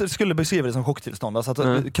 Ja, men jag skulle beskriva det som chocktillstånd. Alltså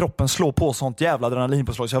att kroppen slår på sånt jävla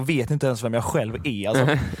adrenalinpåslag så jag vet inte ens vem jag själv är.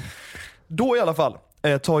 Alltså. Då i alla fall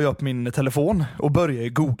tar jag upp min telefon och börjar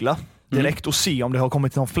googla direkt och se om det har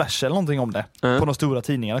kommit någon flash eller någonting om det på de stora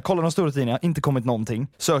tidningarna. Kollar de stora tidningarna, inte kommit någonting.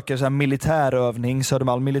 Söker så här militärövning,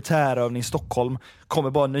 Södermalm, militärövning Stockholm. Kommer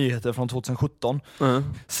bara nyheter från 2017.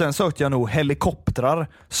 Sen sökte jag nog helikoptrar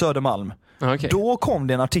Södermalm. Okay. Då kom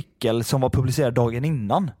det en artikel som var publicerad dagen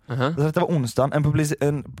innan. Det var onsdagen.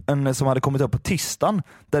 En som hade kommit upp på tisdagen.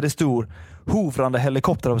 Där det stod hovrande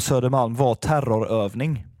helikoptrar på Södermalm var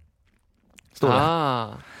terrorövning. Står det.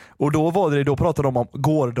 Och då pratade de om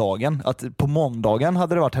gårdagen. Att på måndagen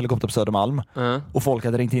hade det varit helikopter på Södermalm. Och folk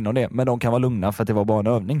hade ringt in om det. Men de kan vara lugna för att det var bara en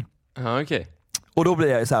övning. Okay. Och då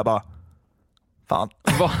blir jag så här bara... Fan.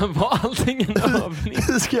 Var allting en övning?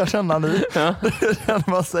 Hur ska jag känna nu? Det känner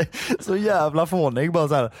man sig så jävla fånig. Bara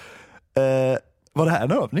så här... var det här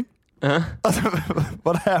en övning? Alltså,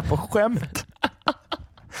 var det här på skämt?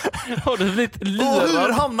 Har du blivit lurad? Och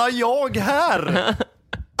hur hamnar jag här?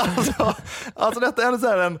 Alltså detta är så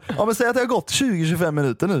här men säg att jag har gått 20-25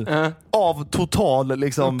 minuter nu av total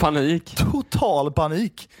liksom panik. Total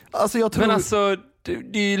panik. Alltså jag tror... Men alltså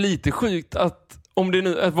det är ju lite sjukt att om det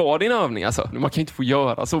nu var din övning alltså. Man kan ju inte få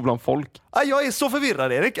göra så bland folk. Jag är så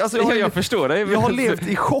förvirrad, Erik. Alltså, jag förstår dig. Jag har levt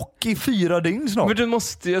i chock i 4 dygn snart. Men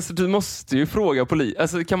du måste ju fråga polisen.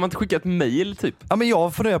 Alltså, kan man inte skicka ett mejl typ? Ja, men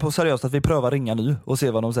jag funderar på seriöst att vi prövar ringa nu och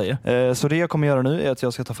se vad de säger. Så det jag kommer göra nu är att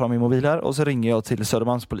jag ska ta fram min mobil här och så ringer jag till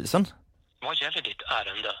Södermalmspolisen. Vad gäller ditt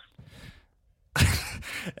ärende?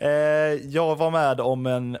 Jag var med om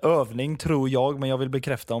en övning tror jag, men jag vill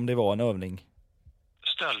bekräfta om det var en övning.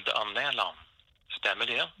 Stöldanmälan. Stämmer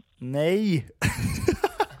det? Nej.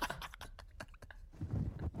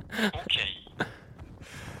 Okej.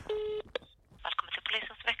 Välkommen till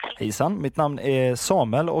polisens växel. Hejsan, mitt namn är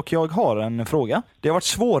Samuel och jag har en fråga. Det har varit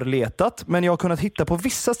svårletat, men jag har kunnat hitta på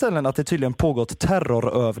vissa ställen att det tydligen pågått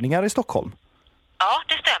terrorövningar i Stockholm. Ja,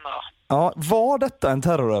 det stämmer. Ja, var detta en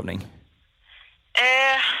terrorövning?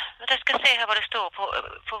 Jag ska se här vad det står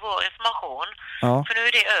på vår information. Ja. För nu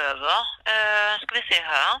är det över. Ska vi se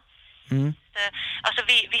här. Alltså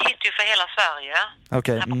vi sitter ju för hela Sverige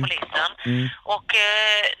här på polisen. Och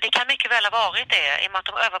det kan mycket väl ha varit det i och med att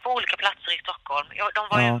de övar på olika platser i Stockholm. De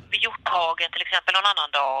var ju vid Hjorthagen till exempel någon annan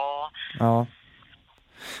dag.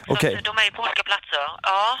 Okay. De är ju på olika platser.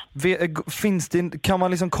 Ja. Kan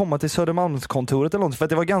man liksom komma till Södermalmskontoret eller något? För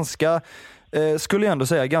att det var ganska, skulle jag ändå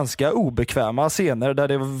säga, ganska obekväma scener där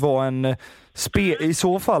det var en i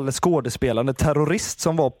så fall skådespelande terrorist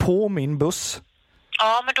som var på min buss.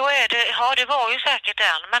 Ja, men då är det var ju säkert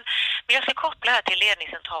den. Men jag ska koppla här till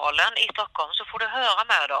ledningscentralen i Stockholm så får du höra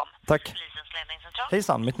med dem. Tack. Polisens ledningscentral.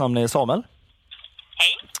 Hejsan, mitt namn är Samuel.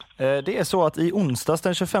 Hej. Det är så att i onsdags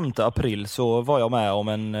den 25 april så var jag med om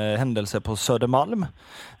en händelse på Södermalm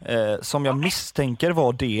som jag misstänker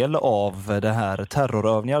var del av det här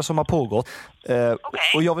terrorövningar som har pågått.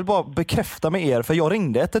 Och jag vill bara bekräfta med er, för jag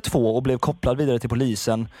ringde 112 och blev kopplad vidare till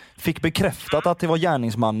polisen. Fick bekräftat att det var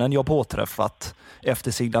gärningsmannen jag påträffat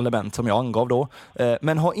efter signalement som jag angav då.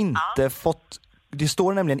 Men har inte fått... Det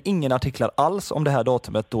står nämligen ingen artiklar alls om det här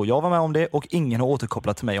datumet då jag var med om det och ingen har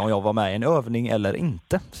återkopplat till mig om jag var med i en övning eller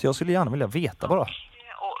inte. Så jag skulle gärna vilja veta bara. Och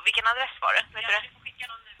vilken adress var det? Vet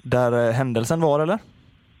du det? Där händelsen var, eller?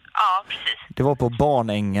 Ja, precis. Det var på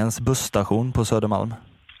Barnängens busstation på Södermalm.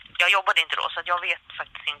 Jag jobbade inte då, så att jag vet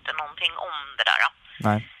faktiskt inte någonting om det där.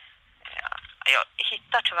 Nej. Jag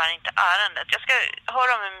hittar tyvärr inte ärendet. Jag ska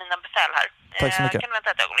höra med mina befäl här. Tack så mycket. Kan du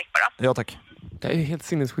vänta ett ögonblick bara? Ja, tack. Det är helt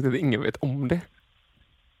sinnessjukt att ingen vet om det.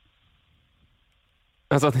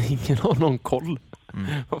 Alltså att ingen har någon koll.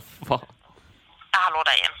 Vad fan? Hallå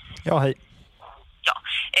där igen. Ja, hej. Ja,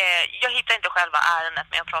 jag hittar inte själva ärendet,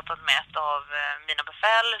 men jag har pratat med ett av mina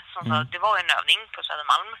befäl som sa att det var en övning på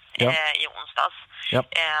Södermalm i onsdags. Ja.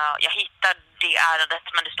 Jag hittar det ärendet,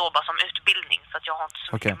 men det står bara som utbildning, så att jag har inte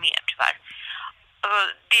så mycket mer tyvärr.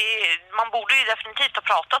 Man borde ju definitivt ha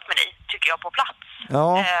pratat med dig, tycker jag, på plats. Ja.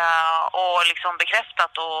 Och liksom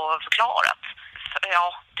bekräftat och förklarat. Ja,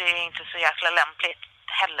 det är inte så jäkla lämpligt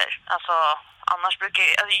heller. Alltså, annars brukar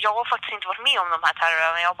jag har faktiskt inte varit med om de här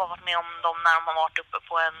terroröverna. Jag har bara varit med om dem när de har varit uppe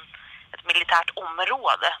på ett militärt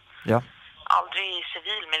område. Ja. Aldrig i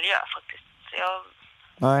civil miljö faktiskt. Så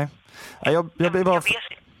Nej. Jag blir bara...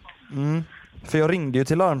 För jag ringde ju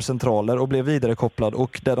till larmcentraler och blev vidarekopplad,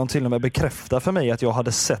 och där de till och med bekräftade för mig att jag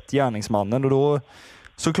hade sett gärningsmannen, och då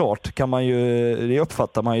såklart kan man ju, det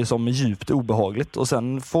uppfattar man ju som djupt obehagligt, och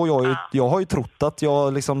sen får jag har ju trott att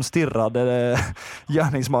jag liksom stirrade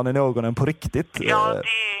gärningsmannen i ögonen på riktigt. Ja,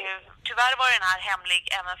 tyvärr var den här hemlig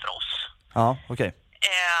även för oss. Ja, okej.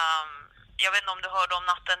 Jag vet inte om du hörde om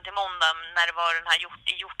natten till måndag när det var den här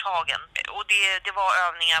i Hjorthagen. Och det var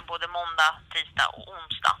övningar både måndag, tisdag och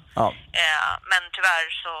onsdag. Ja. Men tyvärr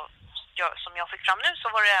så, som jag fick fram nu, så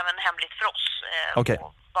var det även hemligt för oss på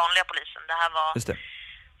vanliga polisen. Det här var,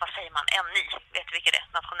 vad säger man, NI, vet du vilket det är?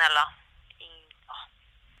 Nationella...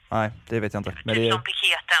 Nej, det vet jag inte. Men typ som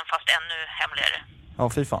piketen, fast ännu hemligare. Ja,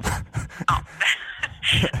 fy fan. Ja.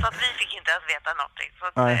 Så att vi fick inte ens veta någonting. Så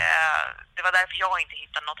att, det var därför jag inte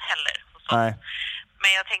hittade något heller. Nej. Men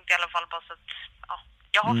jag tänkte i alla fall bara så att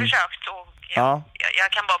jag har försökt, och jag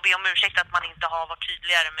kan bara be om ursäkt att man inte har varit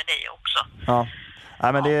tydligare med dig också. Ja.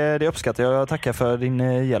 Nej, men det uppskattar jag. Jag tackar för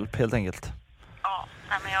din hjälp helt enkelt. Ja,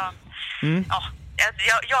 nej, men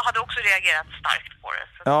jag hade också reagerat starkt på det.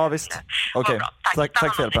 Så ja, visst. Okej.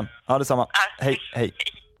 Tack för hjälpen. Ja, detsamma. Hej.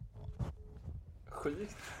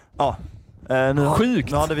 Sjukt. Ja.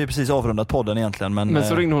 Nu hade vi precis avrundat podden egentligen. Men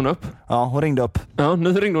så ringde hon upp. Ja, hon ringde upp. Ja,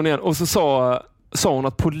 nu ringde hon igen. Och så sa hon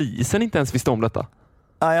att polisen inte ens visste om detta.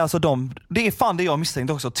 Nej, alltså det är fan det jag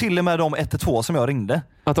misstänkte också. Till och med de 112 som jag ringde.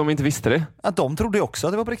 Att de inte visste det? Att de trodde också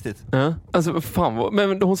att det var på riktigt. Ja, alltså fan.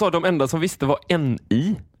 Men hon sa att de enda som visste var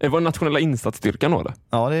NI. Det var nationella insatsstyrkan då, eller?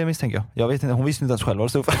 Ja, det misstänker jag. Jag vet inte, hon visste inte ens själv vad det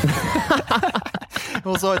stod för.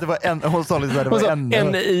 Hon sa att det var hon sa lite där, det var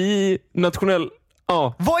NI, nationell...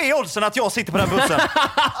 Ja. Vad är oddsen att jag sitter på den bussen?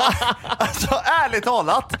 Alltså, ärligt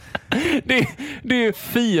talat. Det är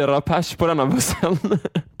 4 pers på denna bussen.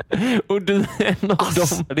 Och du är en av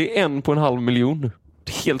dem. Det är 1 på 1,5 miljon.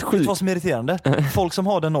 Det är helt sjukt. Vad som är irriterande. Folk som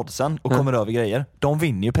har den oddsen och kommer över grejer, de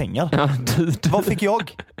vinner ju pengar. Ja, vad fick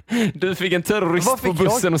jag? Du fick en terrorist på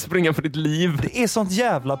bussen och springa för ditt liv. Det är sånt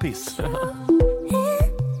jävla piss.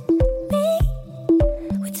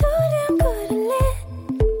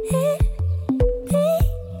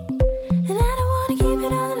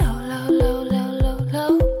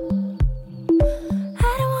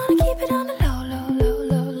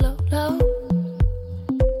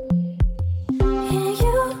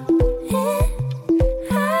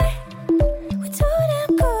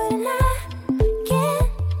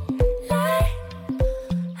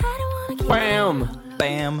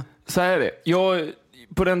 Bam. Så här är det.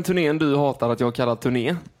 På den turnén du hatar att jag kallar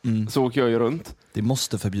turné, så åker jag ju runt. Det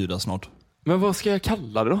måste förbjudas snart. Men vad ska jag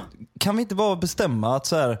kalla det då? Kan vi inte bara bestämma att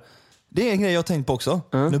så här, det är en grej jag har tänkt på också.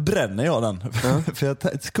 Nu bränner jag den. För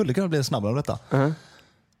jag skulle kunna bli snabbare av detta.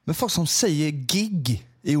 Men folk som säger gig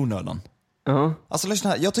i onödan. Alltså lyssna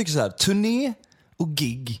här, jag tycker så här, turné och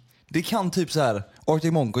gig, det kan typ så här,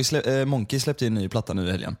 Arctic Monkey släppte en ny platta nu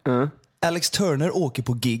i helgen. Alex Turner åker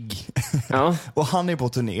på gig. Och han är på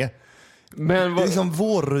turné. Men det är liksom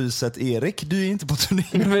vårruset, Erik. Du är inte på turné.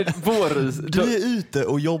 Men du är ute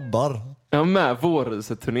och jobbar. Ja, med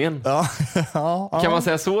vårruset-turnén. Kan man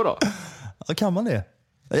säga så då? Ja, kan man det?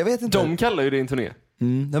 Jag vet inte. De kallar ju det en turné.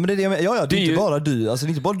 Nej, men det är det. Ja, det är inte bara du. Alltså, det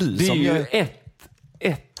är inte bara du det som är ju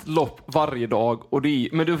ett lopp varje dag. Och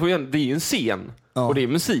men du får ju, det är ju en scen. Och det är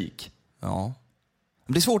musik. Ja.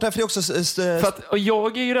 Men det är svårt här, för det är också... För att, och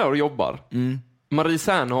jag är ju där och jobbar. Marie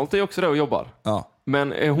Serneholt är också där och jobbar.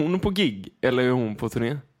 Men är hon på gig eller är hon på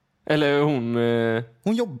turné? Eller är hon...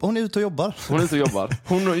 Hon är ute och jobbar. Hon är ute och jobbar.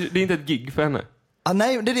 Det är inte ett gig för henne.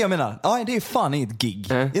 Nej, det är det jag menar. Det är fan inget gig.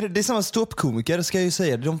 Det är samma ståuppkomiker, ska jag ju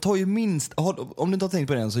säga. De tar ju minst... Om du inte har tänkt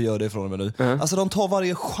på det än, så gör det ifrån mig nu. Alltså de tar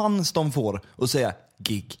varje chans de får och säga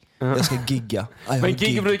Gig. Jag ska gigga. Men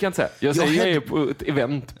gig brukar jag inte säga. Jag säger jag är på ett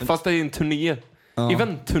event. Fast det är en turné.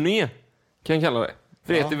 Eventturné kan jag kalla det.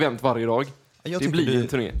 För det är ett event varje dag. Det blir en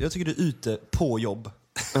turné. Jag tycker du är ute på jobb.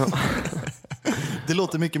 Det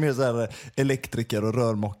låter mycket mer så här elektriker och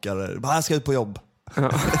rörmockare. Jag ska ut på jobb.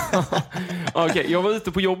 Okej, jag var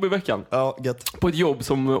ute på jobb i veckan. Ja, gött. På ett jobb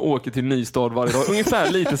som åker till ny stad varje dag.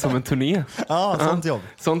 Ungefär lite som en turné. Sånt jobb.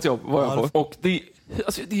 Sånt jobb var jag på. Och det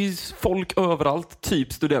är folk överallt,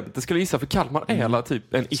 typ studenter. Skulle jag gissa, för Kalmar är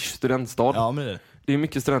typ en studentstad. Ja, men det är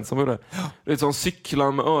mycket studenter som är där. Det är som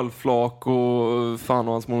cyklar med ölflak och fan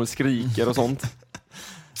och hans mor skriker och sånt.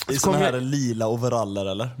 Det är såna här lila overaller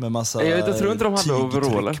eller? Med massa jag tror inte de hade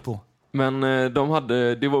overaller på. Men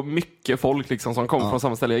det var mycket folk liksom som kom från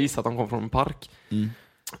samma ställe. Jag gissar att de kom från en park.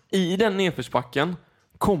 I den nedförsbacken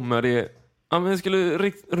kommer det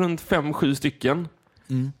skulle runt 5-7 stycken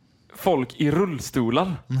folk i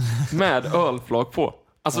rullstolar med ölflak på.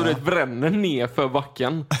 Alltså det bränner ner för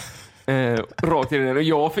backen. Rakt i det.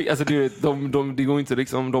 Jag fick, alltså det går inte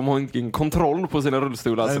liksom, de har inte en kontroll på sina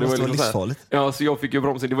rullstolar. Nej, så det var liksom livsfarligt. Ja, så jag fick ju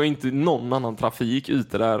bromsa. Det var inte någon annan trafik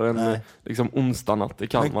ute där än liksom onsdag natt i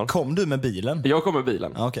Kalmar. Men kom du med bilen? Jag kom med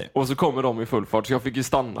bilen. Okay. Och så kommer de i full fart. Så jag fick ju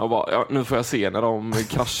stanna och bara, nu får jag se när de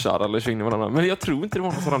kraschar eller kör in i varandra. Men jag tror inte det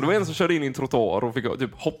var något sådant. Det var en som körde in i en trottoar och fick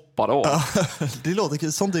typ hoppade av. Det låter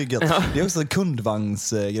kul. Sånt är gött. Ja. Det är också en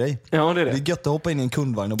kundvagnsgrej. Ja, det är det. Det är gött att hoppa in i en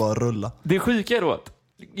kundvagn och bara rulla. Det sjuka är då att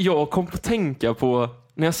jag kom att tänka på,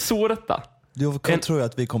 när jag såg detta. Jag tror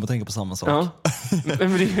att vi kommer att tänka på samma sak. Ja.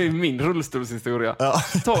 Men det är ju min rullstolshistoria. Ja.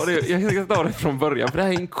 Jag ska ta det från början, för det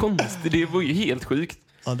här är en konstig, det var ju helt sjukt.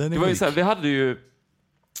 Ja, det var ju så här, vi hade ju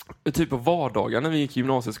typ på vardagar när vi gick i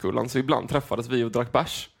gymnasieskolan, så ibland träffades vi och drack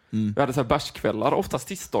bärs. Vi hade så här bärskvällar, oftast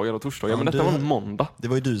tisdagar och torsdagar, men detta var en måndag. Det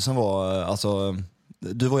var ju du som var,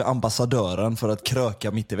 du var ju ambassadören för att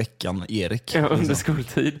kröka mitt i veckan, Erik. Ja, under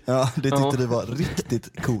skoltid. Ja, det tyckte du var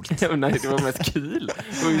riktigt coolt. Ja, nej, det var mest kul.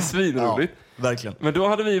 Det var ju svinroligt. Ja, verkligen. Men då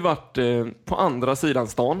hade vi varit på andra sidan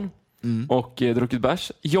stan och druckit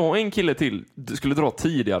bärs. Jag och en kille till skulle dra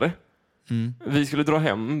tidigare. Vi skulle dra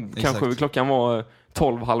hem, kanske klockan var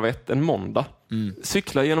 12:30 en måndag.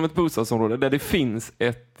 Cykla genom ett bostadsområde där det finns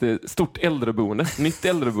ett stort äldreboende, nytt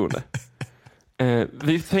äldreboende.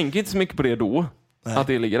 Vi tänker inte så mycket på det då. Nej. Att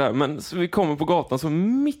det ligger där. Men så vi kommer på gatan, så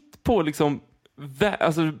mitt på liksom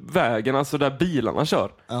vägen, alltså där bilarna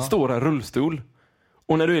kör, står en rullstol.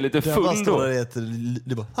 Och när du är lite full då...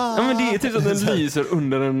 men det är typ som den lyser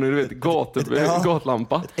under en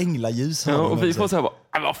gatlampa. Ett änglaljus. Ja, och vi får så här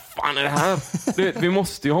bara, vad fan är det här? Vi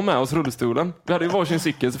måste ju ha med oss rullstolen. Vi hade ju varsin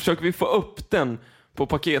cykel, så försöker vi få upp den på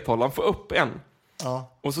pakethållaren, få upp en.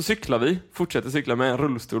 Ja. Och så cyklar vi, fortsätter cykla med en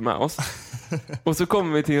rullstol med oss. Och så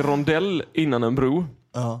kommer vi till en rondell innan en bro.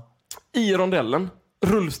 I rondellen,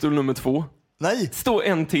 rullstol nummer 2. Nej. Stå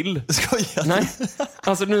en till. Skojar. Nej.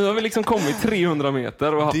 Alltså nu har vi liksom kommit 300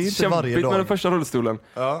 meter och haft kämpigt med den första rullstolen.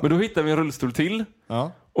 Ja. Men då hittar vi en rullstol till.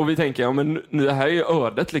 Ja. Och vi tänker, men nu det här är ju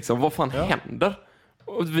ödet liksom. Vad fan händer?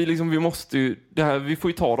 Och vi måste ju, vi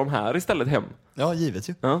får ju ta dem här istället hem. Ja, givet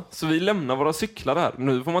ju. Ja, så vi lämnar våra cyklar där.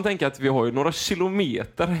 Nu får man tänka att vi har ju några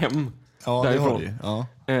kilometer hem därifrån. Ja.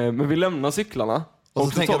 Men vi lämnar cyklarna.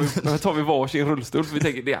 Och så tar vi varsin rullstol, för vi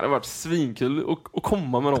tänker det hade varit svinkul att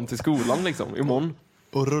komma med dem till skolan liksom, imorgon.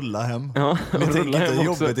 Och rulla hem. Ja, vi tänker inte hur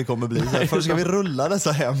jobbigt det kommer bli. Först ska vi rulla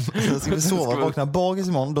dessa hem. Sen ska vi sova och vakna bakis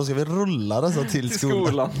imorgon. Då ska vi rulla dessa till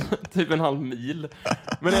skolan. Typ en halv mil.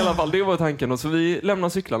 Men i alla fall, det var tanken. Så vi lämnar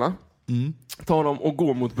cyklarna, tar dem och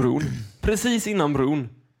går mot bron. Precis innan bron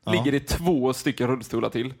ligger det 2 stycken rullstolar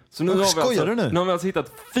till. Så nu har vi alltså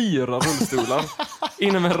hittat 4 rullstolar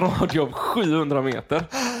inom en radie av 700 meter.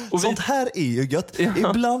 Och sånt här är ju gött.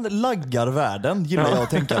 Ibland laggar världen, gillar jag att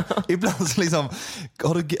tänka. Ibland så liksom,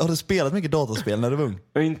 har du spelat mycket dataspel när du var ung?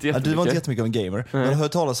 Inte jättemycket. Du var inte jättemycket av en gamer. Men jag har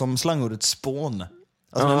hört talas om slangordet spawn.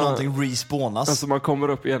 Alltså när någonting respawnas. Alltså man kommer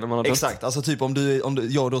upp igen när man har dött. Exakt, alltså typ om du,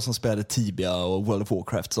 jag då som spelade Tibia och World of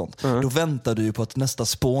Warcraft sånt. Då väntar du ju på att nästa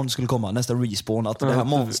spawn skulle komma, nästa respawn. Att det här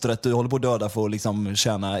monstret du håller på att döda får liksom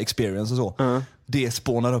tjäna experience och så. Det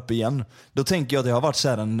spawnar upp igen. Då tänker jag att det har varit så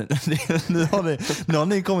här nu har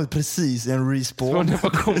ni kommit precis i en respawn. Så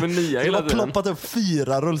det kommer nya hela tiden. Jag har ploppat upp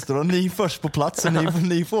 4 rullstolar och ni är först på plats.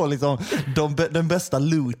 Ni får liksom den bästa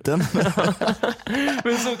looten.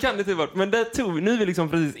 Men så kan det typ vara. Men där tog vi, nu är vi liksom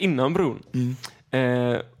precis innan bron.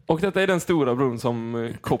 Och detta är den stora bron som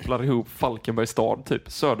kopplar ihop Falkenbergs stad,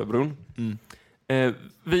 typ Söderbron.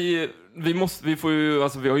 Vi får ju,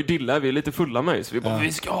 alltså vi har ju dilla, vi är lite fulla med, så vi bara,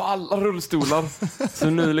 vi ska ha alla rullstolar. Så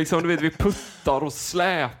nu liksom, du vet, vi puttar och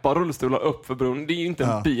släpar rullstolar upp för bron. Det är ju inte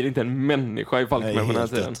en bil, inte en människa i Falkenberg på den här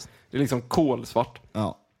tiden. Det är liksom kolsvart.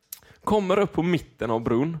 Kommer upp på mitten av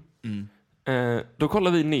bron. Då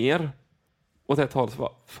kollar vi ner åt ett håll så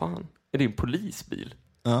bara, fan, är det en polisbil?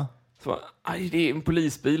 Ja. Så bara, aj, det är en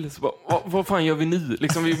polisbil. Så bara, vad fan gör vi nu?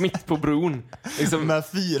 Liksom, vi är mitt på bron. Liksom, med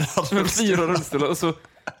fyra rullstolar. Och så,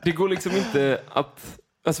 det går liksom inte att...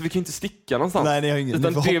 Alltså vi kan inte sticka någonstans. Nej, ni har ingen.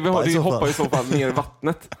 Utan det vi har, det hoppar i så fall ner i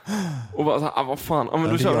vattnet. Och bara så här, vad fan. Ja, men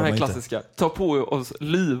då kör vi den här klassiska. Inte. Ta på oss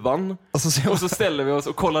luvan. Och så ställer vi oss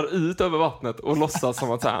och kollar ut över vattnet. Och låtsas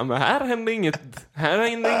som att så här, men här händer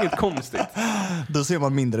inget konstigt. Då ser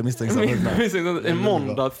man mindre misstänksam. En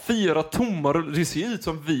måndag, 4 tomma. Det ser ut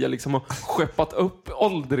som vi liksom har skeppat upp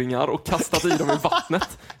åldringar och kastat i dem i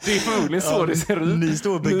vattnet. Det är förmodligen så det ser ut. Nu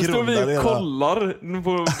står vi och kollar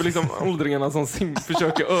på liksom åldringarna som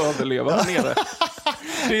försöker överleva här nere.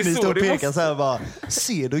 Det är ni så står och det pekar så här bara,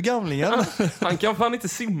 ser du gamlingen? Han kan fan inte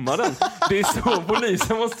simma den. Det är så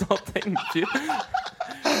polisen måste ha tänkt.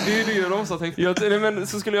 Det är det de måste ha tänkt. Men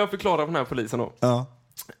så skulle jag förklara för den här polisen då. Ja.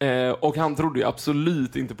 Och han trodde ju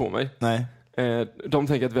absolut inte på mig. Nej. De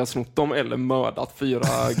tänker att vi har snott dem eller mördat 4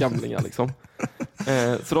 gamlingar liksom.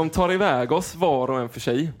 Så de tar iväg oss var och en för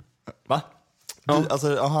sig. Va? Ja.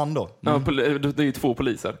 Alltså han då? Ja, det är 2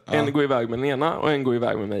 poliser. En går iväg med den ena och en går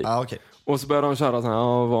iväg med mig. Okay. Och så börjar de köra så här,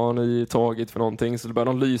 vad har ni tagit för någonting? Så börjar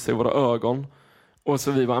de lysa i våra ögon. Och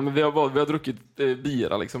så vi bara, men vi har druckit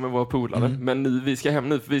bira liksom med våra polare. Men nu, vi ska hem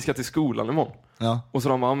nu för vi ska till skolan imorgon. Ja. Och så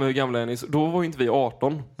de bara, men hur gamla är ni? Så då var ju inte vi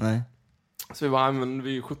 18. Nej. Så vi bara, men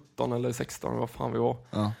vi är 17 eller 16, vad fan vi var.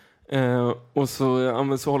 Ja. Och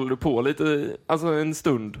så, så håller du på lite, alltså en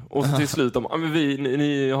stund. Och så till slut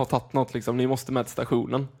ni har tagit något liksom, ni måste med till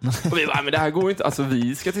stationen. Och vi bara, men det här går inte, alltså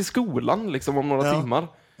vi ska till skolan liksom om några timmar.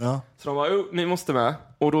 Ja. Så de bara, ni måste med.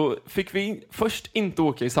 Och då fick vi först inte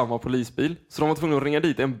åka i samma polisbil. Så de var tvungna att ringa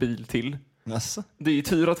dit en bil till. Asså. Det är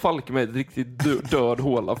tur att Falkenberg är ett riktigt död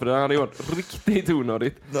håla. För det hade varit riktigt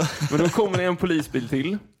onödigt. Men då kommer det en polisbil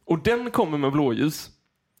till. Och den kommer med blåljus.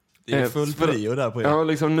 Det är full prio där på er. Ja,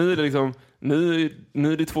 liksom, nu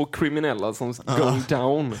är det 2 kriminella som going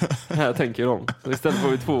down. Här tänker de. Så istället får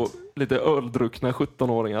vi 2 lite öldruckna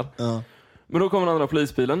 17-åringar. Ja. Men då kommer den andra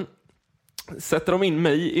polisbilen. Sätter de in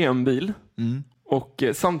mig i en bil. Och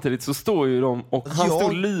samtidigt så står ju de och han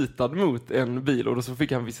stod lutad mot en bil och då så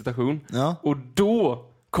fick han visitation. Ja. Och då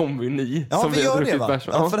kommer ju ni som vi gör det, va?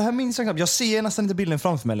 Ja, för det här minns jag ser nästan inte bilden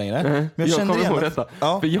framför mig längre. Men jag kände kommer igen ihåg detta.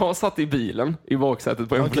 Ja. För jag satt i bilen i baksätet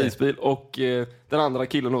på en polisbil och den andra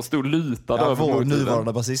killen då stod lutad över vår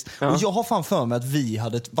nuvarande basist. Och jag har fan för mig att vi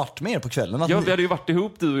hade varit med er på kvällen. Ja, vi hade ju varit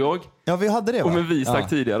ihop, du och jag. Ja, vi hade det, va? Och men vi stack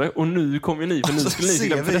tidigare. Och nu kommer ni, för nu skulle ni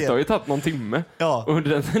till för detta har ju tagit någon timme. Ja. Och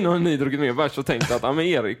när har ni druckit ner värst och tänkt att men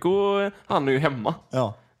Erik och han är ju hemma.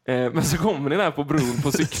 Ja. Men så kommer ni där på bron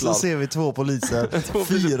på cyklar. Så ser vi 2 poliser,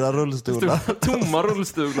 4 rullstolar. Tomma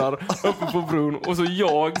rullstolar uppe på bron. Och så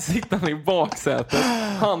jag sitter i baksätet.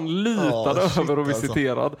 Han lutad över och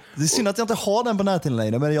visiterad. Alltså. Det är synd att jag inte har den på nätet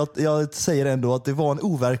längre. Men jag säger ändå att det var en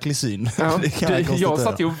overklig syn. Ja, jag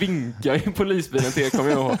satt ju och vinkade i polisbilen till er, kommer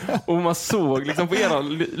jag ihåg. Och man såg liksom på era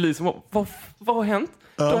liksom, vad har hänt?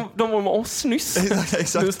 De var med oss nyss.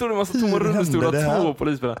 Exakt. Nu står det en massa tomma rullstolar, 2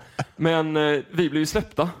 polisbilar. Men vi blev ju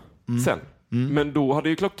släppta sen. Men då hade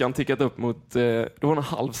ju klockan tickat upp mot, då var det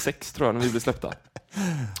 5:30 tror jag när vi blev släppta.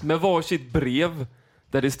 Med varsitt brev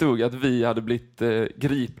där det stod att vi hade blivit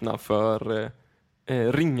gripna för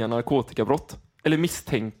ringa narkotikabrott. Eller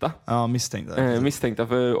misstänkta. Ja, misstänkta. Misstänkta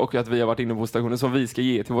för, och att vi har varit inne på stationen som vi ska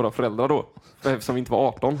ge till våra föräldrar då. Eftersom vi inte var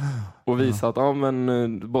 18. Och visa att,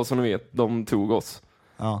 bara som ni vet, de tog oss.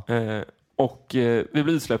 Ja. Och vi blev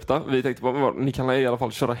utsläppta. Vi tänkte bara, ni kan i alla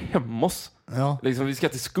fall köra hem oss. Ja. Liksom, vi ska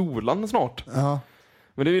till skolan snart. Ja.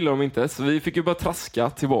 Men det ville de inte. Så vi fick ju bara traska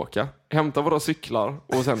tillbaka. Hämta våra cyklar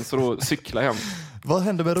och sen så då cykla hem. Vad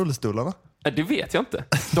hände med rullstolarna? Det vet jag inte.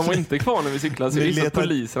 De var inte kvar när vi cyklade. Så vi visste att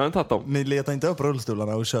polisen hade tagit dem. Ni letade inte upp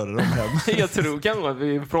rullstolarna och körde dem hem? Jag tror kanske att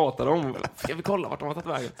vi pratade om, ska vi kolla vart de har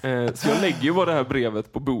tagit vägen? Så jag lägger ju bara det här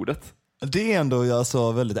brevet på bordet. Det är ändå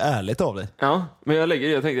alltså väldigt ärligt av dig. Ja, men jag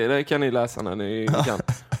tänkte, det kan ni läsa när ni kan.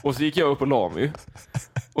 Och så gick jag upp och la mig.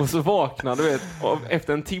 Och så vaknade, du vet,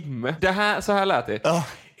 efter en timme. Så här lät det. Ja.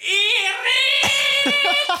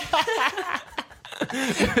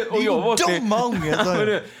 Och jag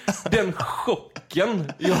vaknade. Den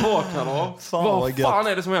chocken jag vaknade av. Vad fan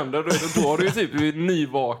är det som händer? Då har du ju typ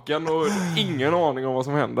nyvaken och ingen aning om vad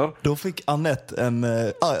som händer. Då fick Annette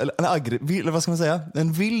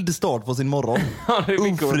en vild start på sin morgon.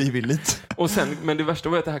 Ofrivilligt. Och sen, men det värsta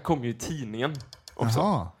var att det här kom ju i tidningen också.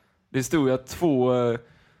 Aha. Det stod ju att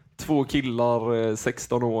två killar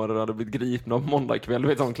 16 år hade blivit gripna på måndag kväll. Du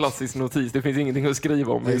vet, en klassisk notis. Det finns ingenting att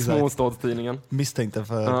skriva om i småstadstidningen. Misstänkta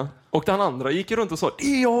för... Ja. Och den andra gick runt och sa, det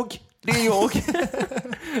är jag! Det är jag.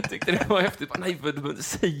 Tyckte det var häftigt. Nej,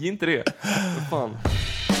 säg inte det. Fan.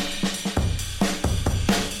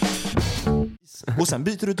 Och sen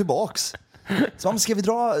byter du tillbaks. Så ska vi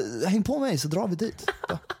dra, häng på mig så drar vi dit.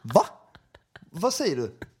 Va? Vad säger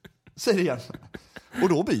du? Säg det igen. Och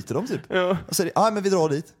då byter de typ. Ja. Och säger, ja men vi drar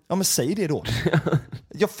dit. Ja men säg det då.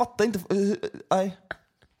 Jag fattar inte. Nej.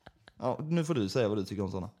 Ja, nu får du säga vad du tycker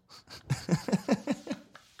om såna.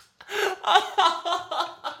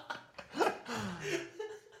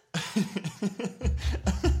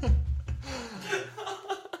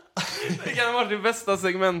 Det kan ha varit det bästa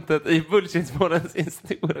segmentet i Bullshitspoddens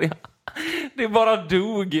historia. Det bara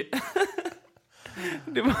dog.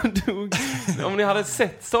 Det bara dog. Om ni hade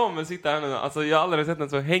sett Samuel sitta här nu. Alltså jag har aldrig sett en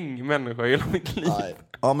så häng människa i hela mitt liv. Nej.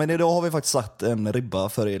 Ja men idag har vi faktiskt satt en ribba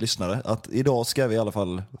för er lyssnare. Att idag ska vi i alla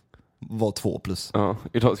fall vara 2+. Ja,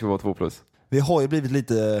 idag ska vi vara 2+. Vi har ju blivit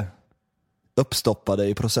lite uppstoppade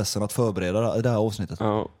i processen att förbereda det här avsnittet.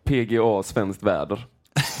 Ja, PGA svenskt väder.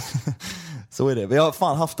 Så är det. Vi har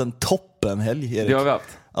fan haft en toppenhelg, Erik. Det har vi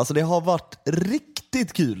haft. Alltså det har varit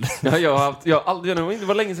riktigt kul. Ja, jag har aldrig, det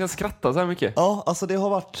var länge sedan jag skrattade så här mycket. Ja, alltså det har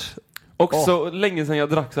varit... Också länge sedan jag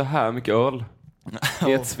drack så här mycket öl.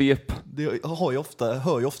 I ett svep. Det hör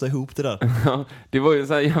ju ofta ihop det där. Ja, det var ju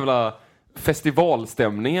så här jävla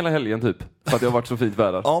festivalstämning hela helgen typ. För att det har varit så fint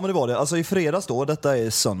väder. Ja men det var det. Alltså i fredags då, detta är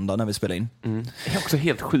söndag när vi spelar in. Mm. Det är också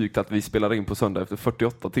helt sjukt att vi spelar in på söndag efter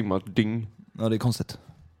 48 timmar dygn. Ja det är konstigt.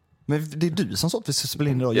 Men det är du som sa att vi ska spela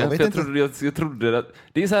in idag. Jag trodde att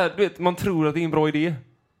det är så här, du vet, man tror att det är en bra idé.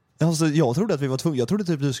 Alltså, jag trodde att vi var tvungna. Jag trodde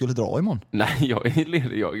typ att du skulle dra imorgon. Nej, jag är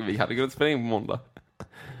ledig. Vi hade kunnat spela in på måndag.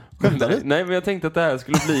 Skämtar du? Nej, men jag tänkte att det här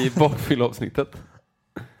skulle bli bakfyllavsnittet.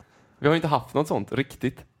 Vi har inte haft något sånt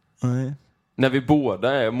riktigt. Nej. När vi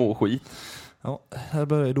båda mår skit. Ja, här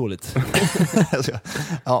börjar det dåligt.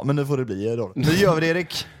 Ja, men nu får det bli då. Nu gör vi det,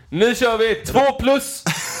 Erik. Nu kör vi 2+.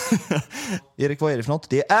 Erik, vad är det för något?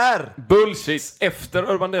 Det är Bullshit.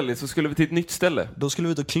 Efter Urban Deli så skulle vi till ett nytt ställe. Då skulle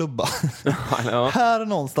vi ut och klubba. Ja. Här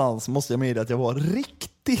någonstans måste jag medge att jag var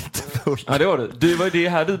riktigt full. Ja, det var du. Det var det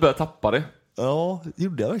här du började tappa det. Ja,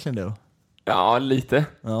 gjorde jag verkligen det då? Ja, lite.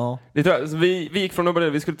 Ja. Det tror jag. Så vi gick från Urban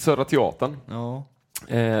Deli, vi skulle till Södra Teatern. Ja.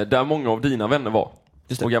 Där många av dina vänner var.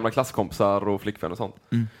 Just det. Och gamla klasskompisar och flickvänner och sånt.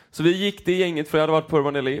 Mm. Så vi gick det gänget, för jag hade varit på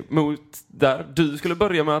Urban Deli, mot där du skulle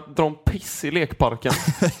börja med att dra en piss i lekparken.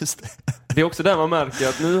 Just det. Det är också där man märker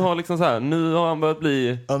att nu har liksom så här, nu har han börjat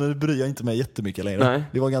bli... Ja, nu bryr jag inte mig jättemycket längre. Nej.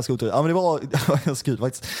 Det var ganska otroligt. Ja, men det var ganska kul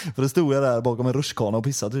faktiskt. För då stod jag där bakom en rutschkana och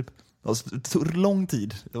pissade typ. Det tog lång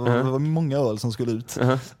tid. Det var många öl som skulle ut.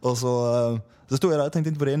 Och så stod jag där, tänkte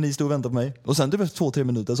inte på det. Ni stod och väntade på mig. Och sen typ efter 2-3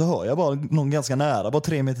 minuter så hör jag bara någon ganska nära, bara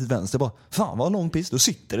 3 meter till vänster. Bara, fan vad lång piss. Då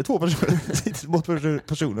sitter det 2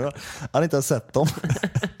 personer. Jag hade inte ens sett dem.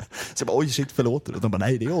 Så jag bara, oj shit, förlåt. Och de bara,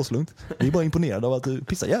 nej det är aslugnt. Vi är bara imponerade av att du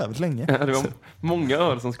pissar jävligt länge. Ja, det var många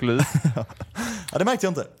öl som skulle ut. Ja, det märkte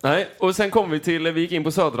jag inte. Nej, och sen kom vi gick in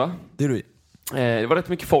på Södra. Det är du. Det var rätt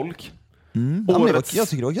mycket folk. Ja, men jag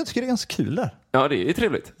tycker det är ganska kul där. Ja, det är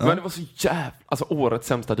trevligt. Ja. Men det var så alltså årets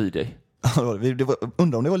sämsta DJ.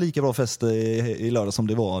 Undrar om det var lika bra fest i lördag som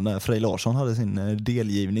det var när Frej Larsson hade sin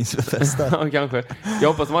delgivningsfest där. Ja, kanske. Jag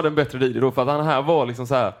hoppas de hade en bättre DJ då, för att han här var liksom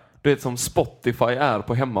så här, du vet, som Spotify är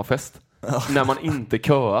på hemmafest. Ja. När man inte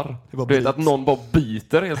köar. Du vet att någon bara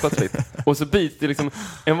byter helt plötsligt. Och så byter det liksom,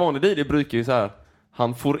 en vanlig DJ brukar ju så här,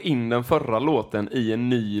 han får in den förra låten i en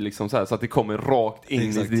ny liksom så här, så att det kommer rakt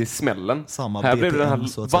in i smällen. Samma här BPM, blev det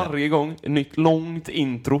här varje gång ett nytt långt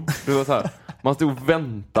intro. Det var så här, man stod och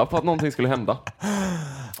väntade på att någonting skulle hända.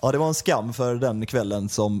 Ja, det var en skam för den kvällen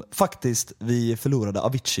som faktiskt vi förlorade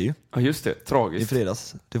Avicii. Ja, just det. Tragiskt. I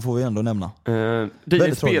fredags. Det får vi ändå nämna.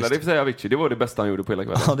 DJ spelade i och för sig Avicii. Det var det bästa han gjorde på hela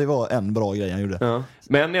kvällen. Ja, det var en bra grej han gjorde. Ja.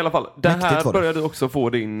 Men i alla fall, det här började du också få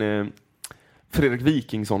din Fredrik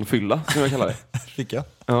Wikingsson-fylla, som jag kallar det. Fick jag?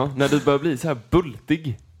 Ja, när du börjar bli så här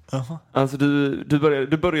bultig. Aha. Alltså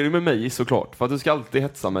du började med mig såklart, för att du ska alltid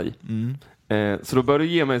hetsa mig. Så då började du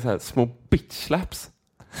ge mig så här små bitch slaps.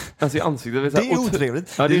 Alltså i ansiktet. Det är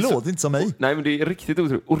otrevligt. Ja, det låter inte som mig. Nej, men det är riktigt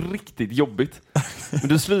otrevligt och riktigt jobbigt. Men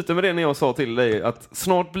du slutade med det när jag sa till dig att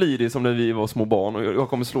snart blir det som när vi var små barn och jag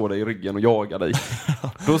kommer slå dig i ryggen och jaga dig.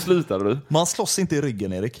 Då slutade du. Man slåss inte i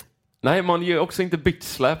ryggen, Erik. Nej, man ger också inte bitch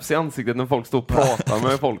slaps i ansiktet när folk står och pratar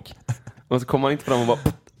med folk. Och så kommer man inte fram och bara...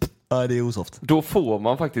 Nej, det är osoft. Då får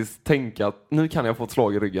man faktiskt tänka att nu kan jag få ett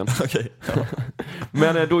slag i ryggen. Okej. Ja.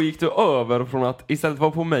 Men då gick du över från att istället för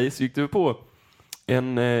på mig så gick du på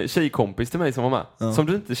en tjejkompis till mig som var med. Ja. Som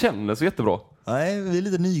du inte känner så jättebra. Nej, vi är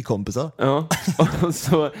lite nykompisar. Ja, och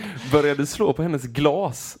så började du slå på hennes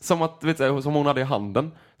glas som att, vet du, som hon hade i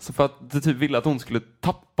handen. Så för att du typ ville att hon skulle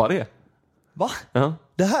tappa det. Va? Ja.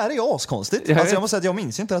 Det här är askonstigt. Jag måste säga att jag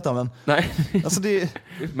minns inte detta, men... Nej. Alltså det...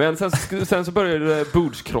 Men sen så började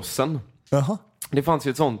bordskrossen. Jaha. Det fanns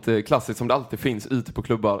ju ett sånt klassiskt som det alltid finns ute på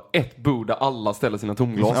klubbar. Ett bord där alla ställer sina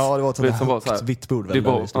tomglas. Ja, det var ett sånt så här, vitt bord.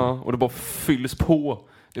 Och det bara fylls på.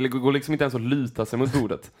 Det går liksom inte ens att luta sig mot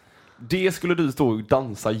bordet. Det skulle du stå och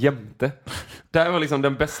dansa jämte. Det här var liksom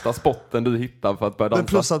den bästa spotten du hittade för att börja dansa. Men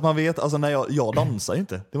plus att man vet, alltså när jag dansar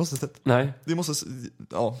inte. Det måste sett. Nej. Det måste,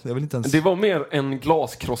 ja, jag vill inte ens... Det var mer en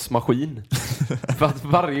glaskrossmaskin. För att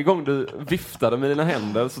varje gång du viftade med dina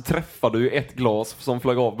händer så träffade du ett glas som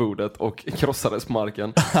flög av bordet och krossades på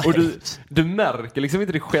marken. Och du märker liksom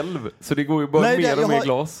inte det själv. Så det går ju bara mer och mer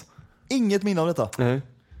glas. Inget minne av detta. Nej.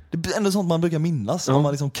 Det är ändå sånt man brukar minnas. Om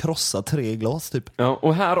man liksom krossar 3 glas typ. Ja,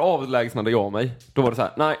 och här avlägsnade jag mig. Då var det så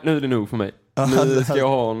här: nej, nu är det nog för mig. Nu ska jag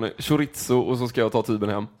ha en chorizo och så ska jag ta tuben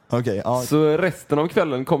hem. Okay, ja. Så resten av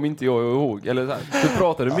kvällen kom inte jag ihåg. Eller så här, du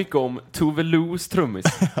pratade mycket om Tove Los trummis.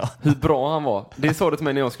 Hur bra han var. Det sa du till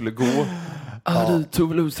mig när jag skulle gå. Du,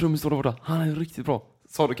 Tove Los trummis står där. Han är riktigt bra.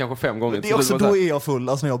 Sa du kanske 5 gånger. Det är också då är jag full,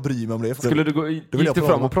 alltså när jag bryr mig om det. Skulle du gick du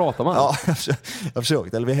fram och prata med honom? Ja, jag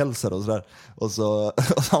försökte, eller vi hälsade och sådär. Och så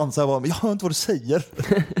han sa bara, men jag hör inte vad du säger.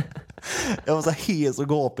 Jag var så här hes och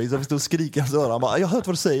gapig, så jag stod och skrika så han bara, jag hör inte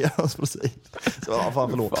vad du säger. Så fan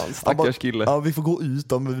förlåt. Stackars kille. Ja, vi får gå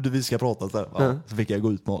ut om vi ska prata så här. Ja, så fick jag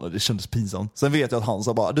gå ut med honom, det kändes pinsamt. Sen vet jag att han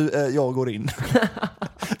sa bara, du, jag går in.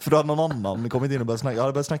 För då hade någon annan kommit in och börjat snacka. Jag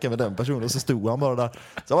hade börjat snacka med den personen och så stod han bara där.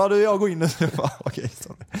 Så bara, du, jag går in. Okej,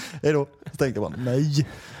 sorry. Hej då. Så tänkte jag bara, nej.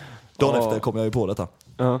 Dagen efter kom jag ju på detta.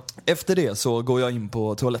 Efter det så går jag in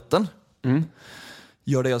på toaletten.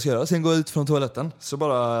 Gör det jag ska göra. Sen går jag ut från toaletten. Så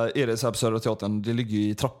bara är det så här på Södra Teatern. Det ligger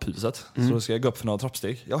i trapphuset. Så då ska jag gå upp för några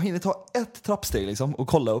trappsteg. Jag hinner ta ett trappsteg liksom och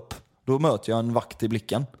kolla upp. Då möter jag en vakt i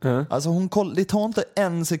blicken. Alltså det tar inte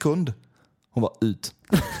 1 sekund. Hon bara, ut.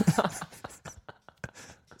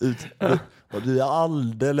 Ut. Du är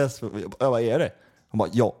alldeles för... Vad är det? Hon bara,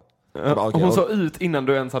 ja. Bara, okay, hon sa ut innan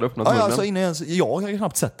du ens hade öppnat munnen. Alltså innan jag har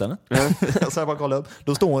knappt sett henne. Så jag bara kollar upp.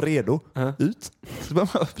 Då står hon redo. Ut. Så börjar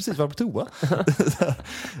man precis vara på toa.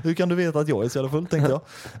 Hur kan du veta att jag är så jävla full, tänkte jag.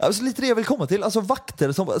 Alltså lite det jag vill komma till. Alltså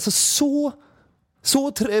vakter som... Alltså,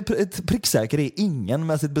 så pricksäker är ingen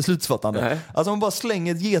med sitt beslutsfattande. Nej. Alltså man bara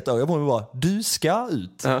slänger ett getöga på mig och bara, du ska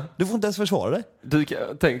ut. Du får inte ens försvara dig.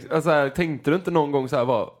 Tänkte du inte någon gång så här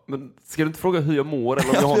bara, men ska du inte fråga hur jag mår eller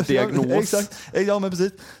om jag har en diagnos? Exakt. Ja, men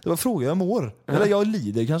precis. Det var fråga jag mår. Eller jag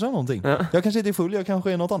lider kanske av någonting. Jag kanske inte är full, jag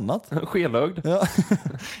kanske är något annat. Skelögd.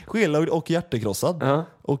 Skelögd och hjärtekrossad.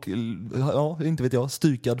 Och inte vet jag,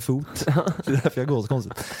 stykad fot. Det är därför jag går så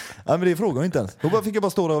konstigt. Ja, men det frågar jag inte ens. Då fick jag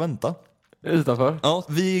bara stå där och vänta. Utanför. Ja,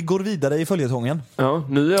 vi går vidare i följetongen. Ja,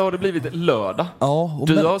 nu har det blivit lördag. Ja,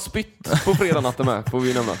 du har spytt på fredagnatten med, får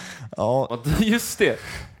vi nämna. Ja. Just det.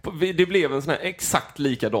 Det blev en sån här exakt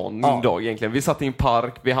likadan min dag egentligen. Vi satt i en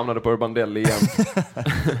park, vi hamnade på Urban Deli igen.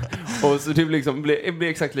 Och så det blev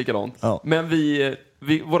exakt likadant. Ja. Men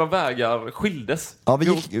våra vägar skildes. Ja,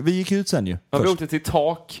 vi gick ut sen ju. Ja, vi åkte till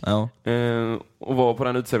Tak och var på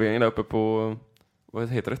den utserveringen där uppe på... Vad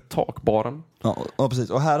heter det? Takbaren. Ja, precis.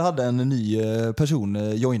 Och här hade en ny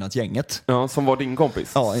person joinat gänget. Ja, som var din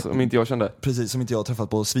kompis. Ja, som inte jag kände. Precis, som inte jag har träffat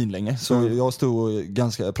på svinlänge. Så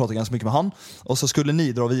jag pratade ganska mycket med han. Och så skulle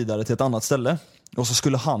ni dra vidare till ett annat ställe. Och så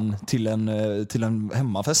skulle han till en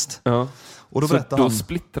hemmafest. Ja. Och då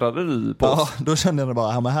splittrade du på oss. Ja, då kände jag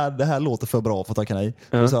bara, det här låter för bra för att tacka nej.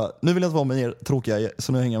 Och så, nu vill jag inte vara med er tråkiga,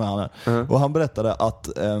 så nu hänger jag med han här. Och han berättade att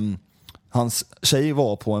hans tjej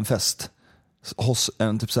var på en fest hos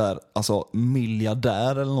en typ så här, alltså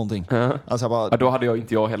miljardär eller någonting. Alltså bara, då hade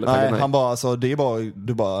inte jag heller. Nej, han bara, alltså det är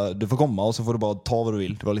bara du får komma och så får du bara ta vad du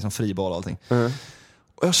vill. Det var liksom fri bar och allting.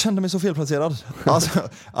 Och jag kände mig så felplacerad.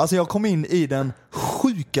 Alltså jag kom in i den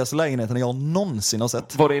sjukaste lägenheten jag någonsin har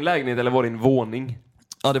sett. Var det en lägenhet eller var det en våning?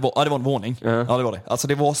 Ja, det var en våning. Ja, det var det. Alltså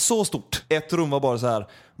det var så stort. Ett rum var bara så här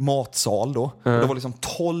matsal då. Det var liksom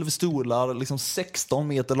 12 stolar, liksom 16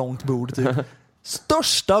 meter långt bord typ.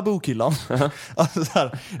 Största bokhyllan. Alltså så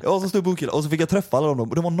här, det var så stor bokhylla. Och så fick jag träffa alla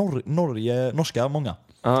dem. Det var norska många.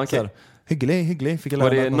 Okay. Hygglig. Fick jag var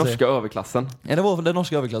det norska överklassen? Ja, det var den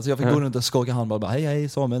norska överklassen. Jag fick gå runt och skaka hand och bara, hej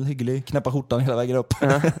Samuel, hygglig. Knäppa skjortan hela vägen upp.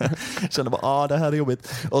 Kände bara, det här är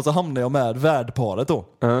jobbigt. Och så hamnade jag med värdparet då.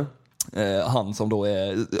 Han som då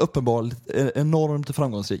är uppenbarligen enormt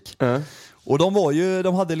framgångsrik. Och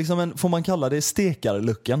de hade liksom får man kalla det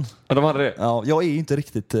stekarlucken. Ja, de hade det. Ja, jag är inte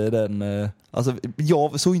riktigt den, alltså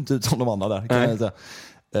jag såg inte ut som de andra där, kan jag säga.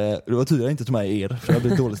 Det var tur jag inte tog med er, för det hade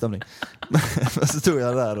blivit dålig stämning. Men så stod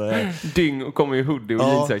jag där. Dyng och kom i hoodie och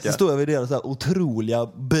jeansjacka. Så stod jag vid deras så här otroliga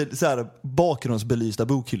så här bakgrundsbelysta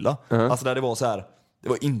bokhylla. Alltså där det var så här Det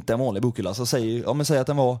var inte en vanlig bokhylla. Så säg att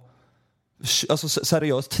den var alltså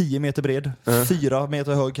seriöst 10 meter bred, 4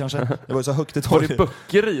 meter hög kanske. Det var ju så högt i taget. Var det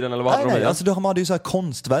böcker i den eller vad? Nej, alltså de hade ju så här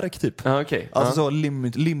konstverk typ. Okay. Alltså så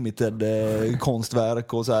limited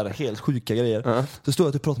konstverk och så här helt sjuka grejer. Så stod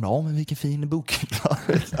jag och pratade med men vilken fin bokhylla.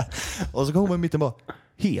 Och så kom man i mitten bara,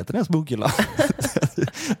 heter den ens bokhylla?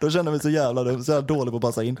 Då kände jag mig så jävla dålig på att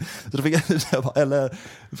passa in. Så då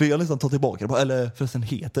fick jag nästan ta tillbaka det. Eller förresten,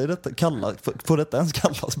 heter detta får detta ens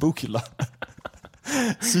kallas bokhylla?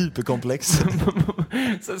 Superkomplex.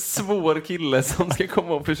 Så svår kille som ska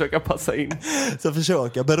komma och försöka passa in. Så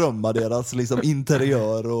försöka berömma deras liksom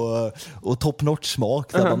interiör och top notch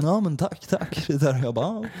smak. Ja men tack. Det där jag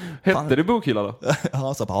bara. Hette det bokhylla då?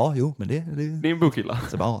 Ja, så bara jo, men det är en bokhylla.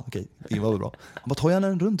 Så bara okej, det var bra. Han bara tar jag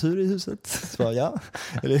en rundtur i huset. Så bara, ja,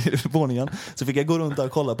 eller våningen. Så fick jag gå runt där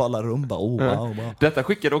och kolla på alla rum bara, wow. Detta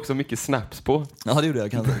skickade också mycket snaps på. Ja, det gjorde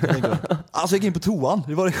jag kanske. Alltså jag gick in på toan.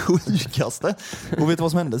 Det var det sjukaste. Och vet du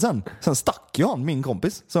vad som hände sen? Sen stack jag min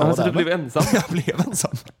kompis. Alltså du blev ensam? Jag blev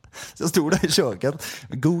ensam. Så jag stod där i köket.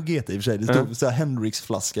 God GT i och för sig. Det stod så här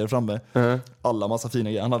Hendrix-flaskor framme. Alla massa fina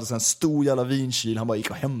grejer. Han hade så en stor jävla vinkyl. Han bara gick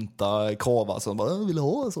och hämtade kava. Så han bara, vill du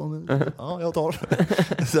ha en sån? Ja, jag tar.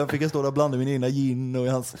 Sen fick jag stå där och blanda min egna gin och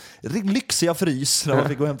hans lyxiga frys. När man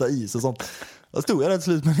fick gå och hämta is och sånt. Då stod jag där till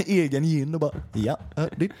slut med en egen gin och bara, ja,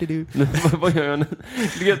 du. Vad gör jag nu?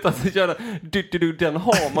 Du vet att köra den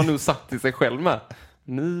har man nu satt till sig själv med.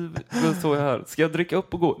 Nu står jag här. Ska jag dricka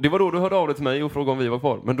upp och gå? Det var då du hörde av dig till mig och frågade om vi var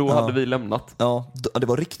kvar. Men då hade vi lämnat. Ja, det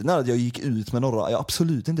var riktigt nära att jag gick ut med några jag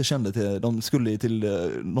absolut inte kände till. De skulle till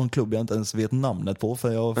någon klubb jag inte ens vet namnet på.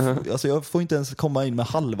 För jag får inte ens komma in med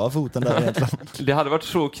halva foten där egentligen. Det hade varit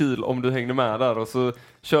så kul om du hängde med där och så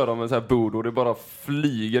kör de en sån här bord och det bara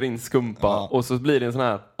flyger in skumpa. Och så blir det en sån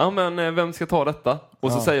här, ja men vem ska ta detta?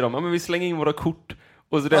 Och så säger de, ja men vi slänger in våra kort.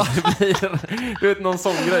 Och så det blir du vet någon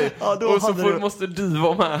sån grej. Ja, och så måste du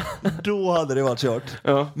vara med. Då hade det varit kört.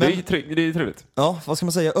 Ja, men, det är trevligt. Ja, vad ska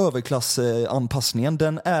man säga? Överklassanpassningen,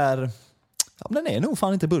 den är nog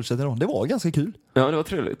fan inte bullshit idag. Det var ganska kul. Ja, det var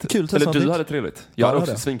trevligt. Kul. Eller du hade trevligt. Jag hade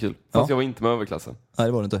också svinkul. Fast jag var inte med överklassen. Nej,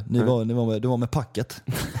 det var det inte. Du var med packet.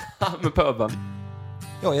 Med pöben.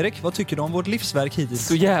 Ja, Erik, vad tycker du om vårt livsverk hittills?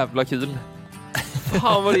 Så jävla kul.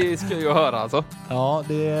 Fan vad det ska jag höra alltså. Ja,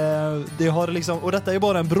 det har liksom, och detta är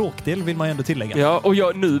bara en bråkdel vill man ju ändå tillägga. Ja, och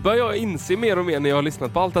nu börjar jag inse mer och mer när jag har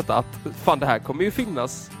lyssnat på allt detta att fan det här kommer ju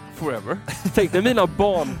finnas forever. Tänk när mina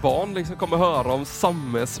barnbarn liksom kommer höra om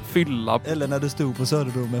Sammes fylla. Eller när du stod på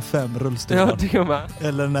Söderbro med 5 rullstolar. Ja, det med.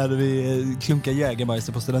 Eller när vi klunkar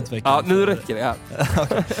Jägermeister på studentveckan. Ja, nu räcker det här.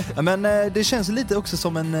 Okay. Ja, men det känns lite också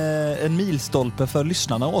som en milstolpe för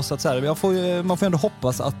lyssnarna och oss. Att så här, man får ändå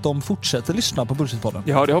hoppas att de fortsätter lyssna på Bullshit-podden.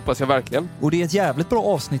 Ja, det hoppas jag verkligen. Och det är ett jävligt bra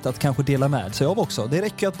avsnitt att kanske dela med sig av också. Det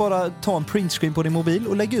räcker att bara ta en printscreen på din mobil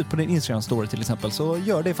och lägga ut på din Instagram-story till exempel. Så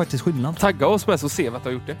gör det faktiskt skillnad. Tagga oss med så se vad du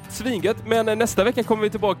har gjort det. Svinget, men nästa vecka kommer vi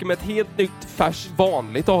tillbaka med ett helt nytt, färskt,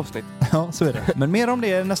 vanligt avsnitt. Ja, så är det. Men mer om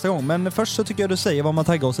det nästa gång. Men först så tycker jag du säger vad man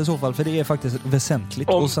taggar oss i så fall, för det är faktiskt väsentligt.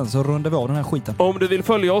 Och sen så rundar vi av den här skiten. Om du vill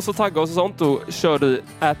följa oss och tagga oss och sånt, då kör du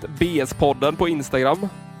 @BS-podden på Instagram.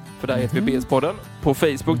 För där heter vi BS-podden. På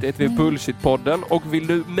Facebook heter vi Bullshit-podden. Och vill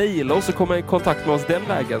du mejla oss och komma i kontakt med oss den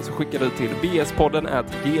vägen så skickar du till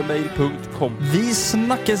bspodden@gmail.com. Vi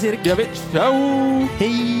snackas, Erik. Jag vet. Ciao!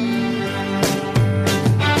 Hej!